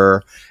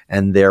influencer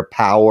and their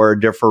power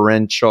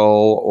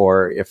differential,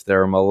 or if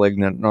they're a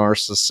malignant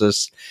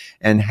narcissist,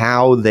 and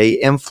how they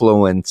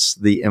influence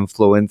the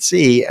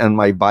influencee. And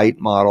my BITE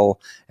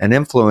model and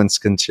influence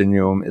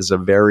continuum is a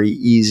very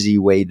easy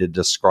way to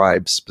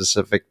describe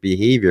specific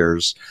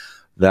behaviors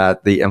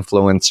that the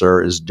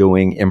influencer is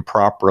doing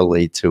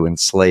improperly to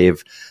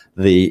enslave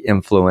the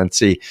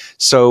influencee.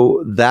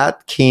 So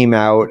that came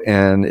out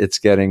and it's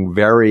getting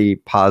very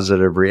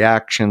positive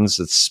reactions.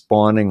 It's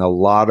spawning a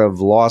lot of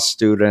law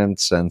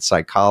students and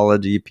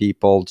psychology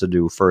people to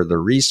do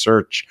further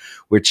research,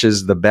 which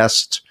is the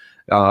best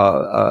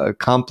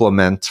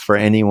compliment for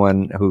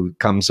anyone who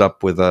comes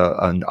up with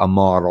a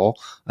model,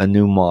 a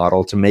new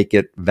model, to make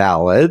it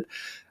valid,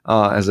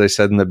 as I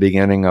said in the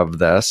beginning of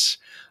this.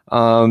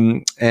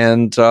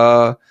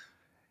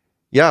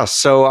 Yeah,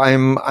 so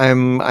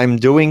I'm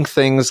doing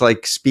things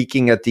like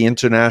speaking at the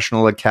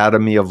International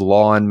Academy of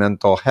Law and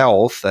Mental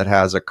Health that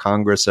has a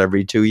congress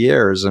every 2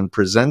 years and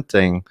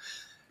presenting,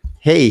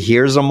 hey,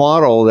 here's a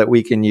model that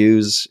we can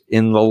use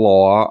in the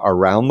law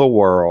around the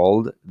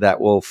world that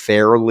will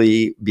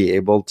fairly be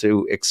able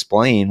to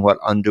explain what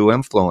undue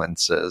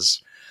influence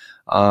is.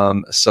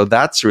 So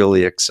that's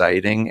really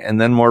exciting. And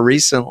then more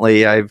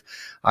recently,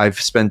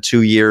 I've spent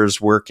 2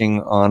 years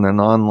working on an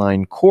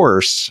online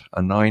course,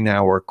 a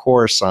 9-hour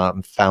course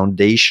on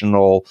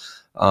foundational,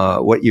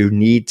 what you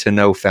need to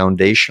know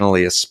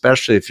foundationally,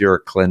 especially if you're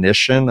a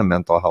clinician, a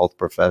mental health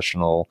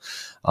professional,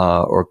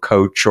 or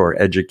coach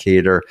or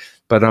educator.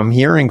 But I'm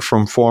hearing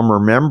from former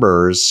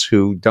members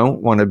who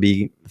don't want to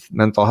be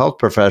mental health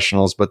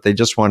professionals, but they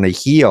just want to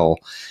heal.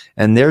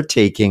 And they're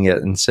taking it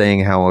and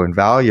saying how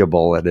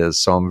invaluable it is.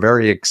 So I'm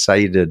very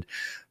excited,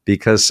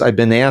 because I've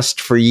been asked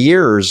for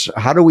years,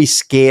 how do we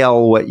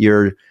scale what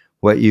you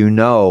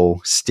know,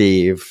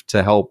 Steve,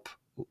 to help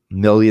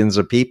millions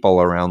of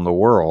people around the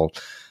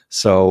world?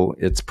 So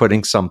it's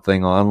putting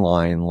something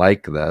online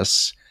like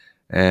this,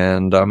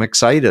 and I'm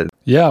excited.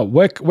 Yeah,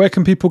 where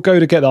can people go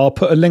to get that? I'll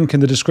put a link in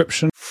the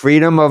description.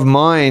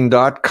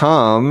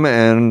 freedomofmind.com,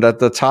 and at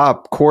the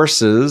top,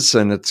 courses,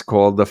 and it's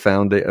called the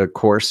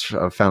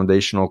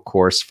foundational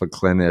course for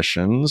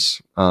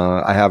clinicians.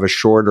 I have a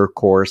shorter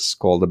course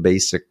called a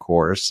basic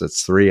course.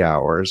 It's 3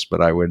 hours,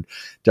 but I would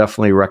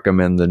definitely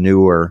recommend the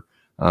newer,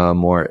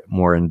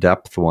 more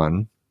in-depth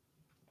one.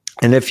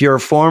 And if you're a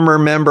former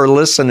member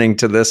listening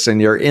to this and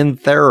you're in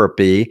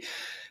therapy,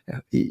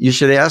 you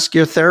should ask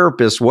your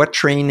therapist, what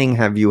training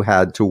have you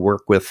had to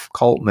work with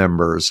cult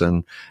members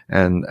and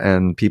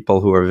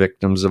people who are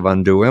victims of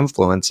undue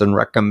influence, and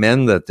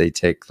recommend that they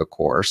take the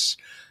course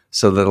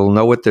so that they'll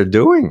know what they're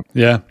doing.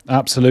 Yeah,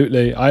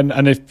 absolutely.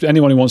 And if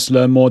anyone who wants to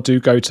learn more, do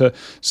go to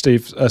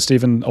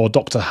Stephen or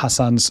Dr.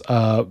 Hassan's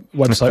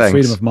website, Thanks.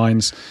 Freedom of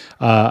Minds,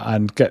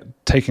 and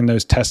taking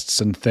those tests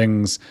and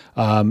things.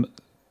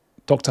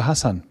 Dr.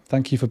 Hassan,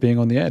 thank you for being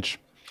on The Edge.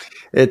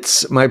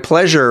 It's my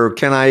pleasure.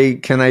 Can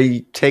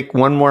I take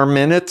one more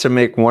minute to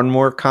make one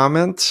more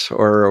comment,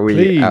 or are we?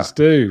 Please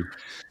do.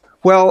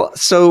 Well,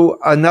 so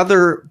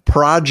another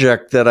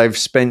project that I've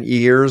spent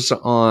years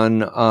on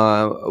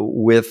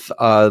with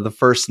the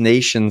First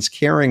Nations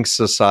Caring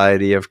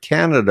Society of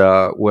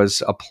Canada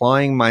was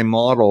applying my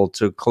model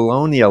to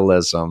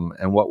colonialism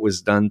and what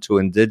was done to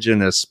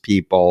Indigenous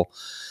people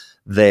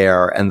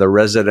there, and the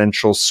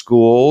residential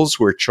schools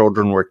where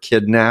children were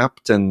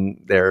kidnapped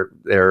and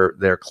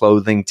their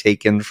clothing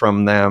taken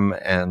from them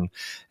and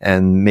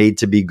made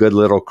to be good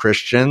little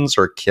Christians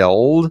or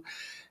killed.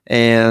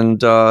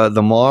 And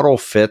the model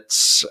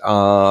fits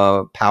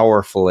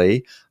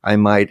powerfully, I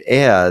might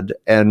add.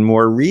 And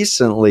more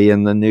recently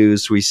in the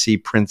news, we see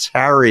Prince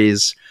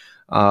Harry's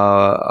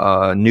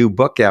new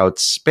book out,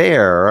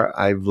 Spare.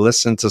 I've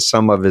listened to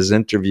some of his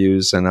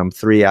interviews, and I'm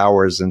 3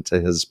 hours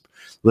into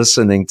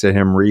listening to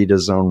him read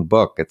his own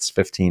book. It's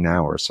 15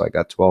 hours, so I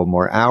got 12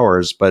 more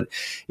hours. But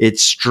it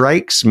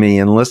strikes me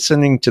in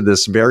listening to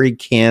this very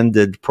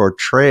candid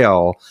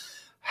portrayal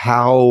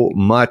how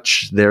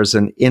much there's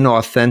an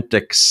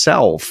inauthentic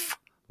self,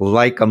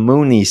 like a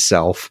Mooney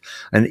self,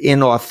 an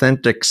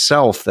inauthentic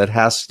self that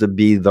has to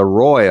be the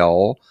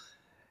royal,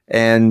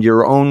 and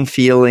your own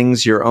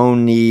feelings, your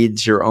own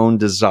needs, your own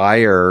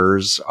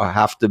desires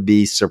have to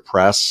be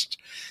suppressed.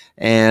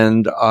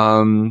 And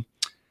at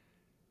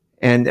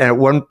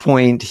one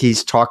point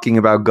he's talking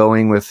about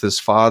going with his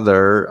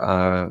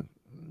father,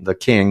 the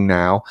king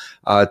now,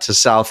 to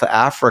South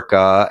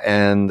Africa,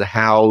 and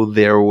how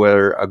there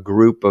were a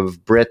group of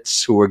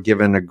Brits who were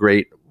given a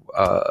great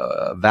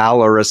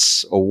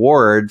valorous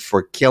award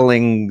for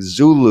killing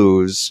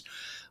Zulus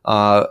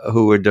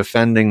who were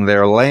defending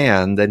their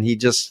land. And he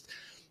just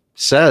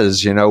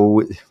says, you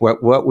know,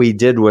 what we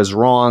did was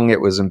wrong.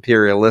 It was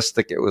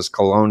imperialistic. It was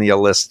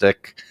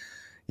colonialistic.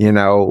 You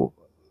know,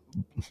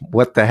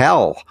 what the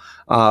hell?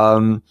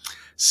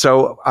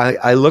 So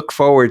I look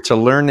forward to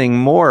learning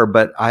more,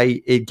 but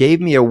it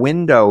gave me a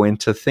window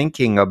into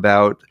thinking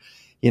about,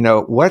 you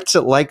know, what's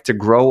it like to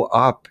grow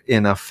up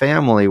in a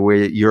family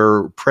where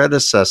your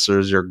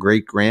predecessors, your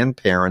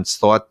great-grandparents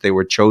thought they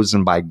were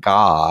chosen by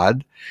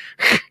God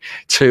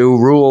to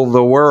rule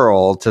the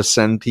world, to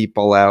send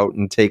people out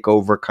and take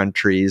over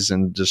countries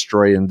and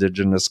destroy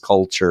indigenous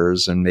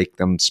cultures and make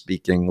them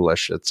speak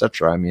English,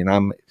 etc. I mean,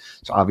 I'm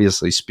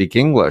obviously speak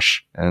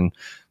English and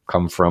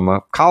come from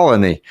a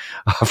colony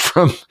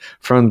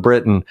from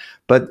Britain,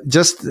 but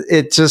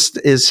it just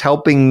is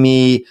helping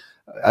me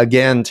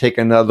again take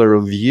another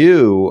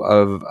view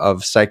of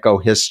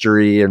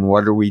psychohistory and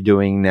what are we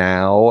doing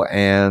now,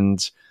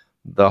 and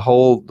the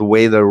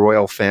way the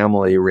royal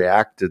family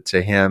reacted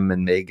to him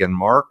and Meghan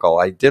Markle.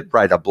 I did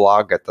write a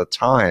blog at the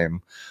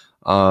time,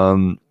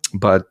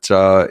 but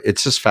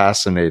it's just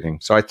fascinating.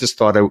 So I just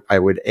thought I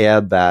would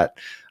add that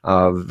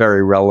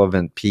very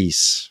relevant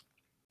piece.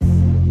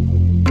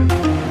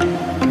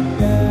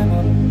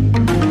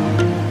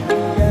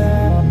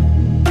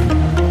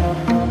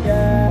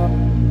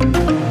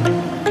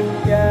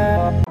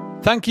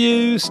 Thank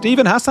you,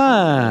 Steven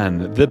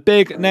Hassan, the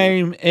big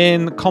name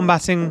in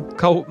combating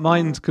cult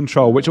mind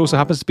control, which also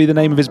happens to be the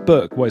name of his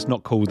book. Well, it's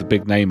not called the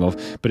big name of,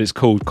 but it's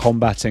called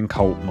Combating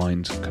Cult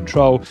Mind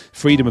Control.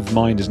 Freedom of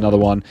Mind is another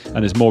one,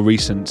 and his more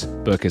recent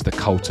book is The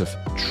Cult of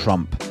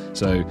Trump.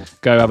 So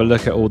go have a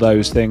look at all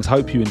those things.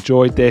 Hope you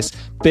enjoyed this.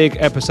 Big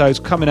episodes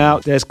coming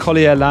out. There's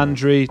Collier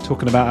Landry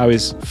talking about how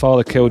his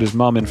father killed his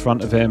mum in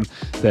front of him.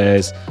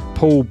 There's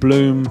Paul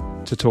Bloom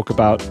to talk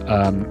about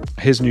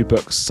his new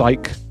book,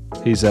 Psych.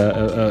 He's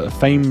a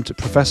famed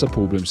Professor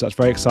Paul Bloom, so that's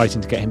very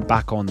exciting to get him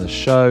back on the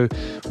show.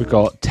 We've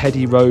got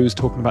Teddy Rose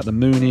talking about the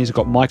Moonies. We've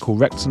got Michael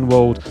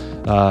Rechtenwald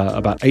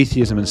about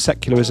atheism and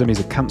secularism. He's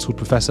a cancelled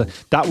professor.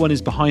 That one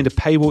is behind a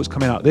paywall. It's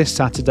coming out this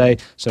Saturday,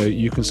 so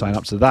you can sign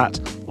up to that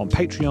on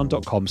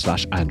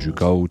patreon.com/Andrew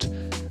Gold.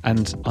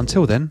 And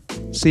until then,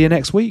 see you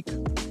next week.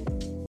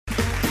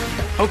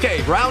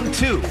 Okay, round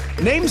two.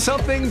 Name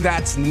something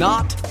that's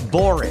not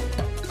boring.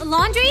 A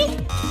laundry?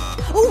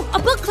 Ooh, a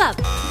book club.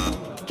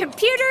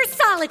 Computer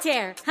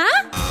solitaire,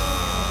 huh?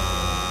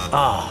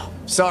 Ah,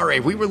 oh, sorry,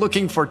 we were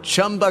looking for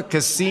Chumba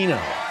Casino.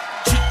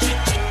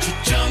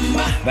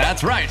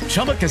 That's right,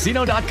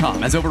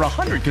 ChumbaCasino.com has over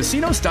 100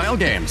 casino-style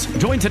games.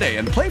 Join today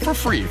and play for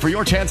free for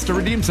your chance to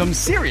redeem some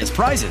serious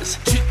prizes.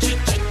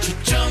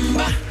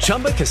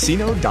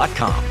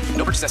 ChumbaCasino.com.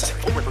 No purchase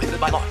necessary. Void where prohibited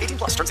by law.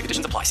 18+ terms and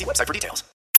conditions apply. See website for details.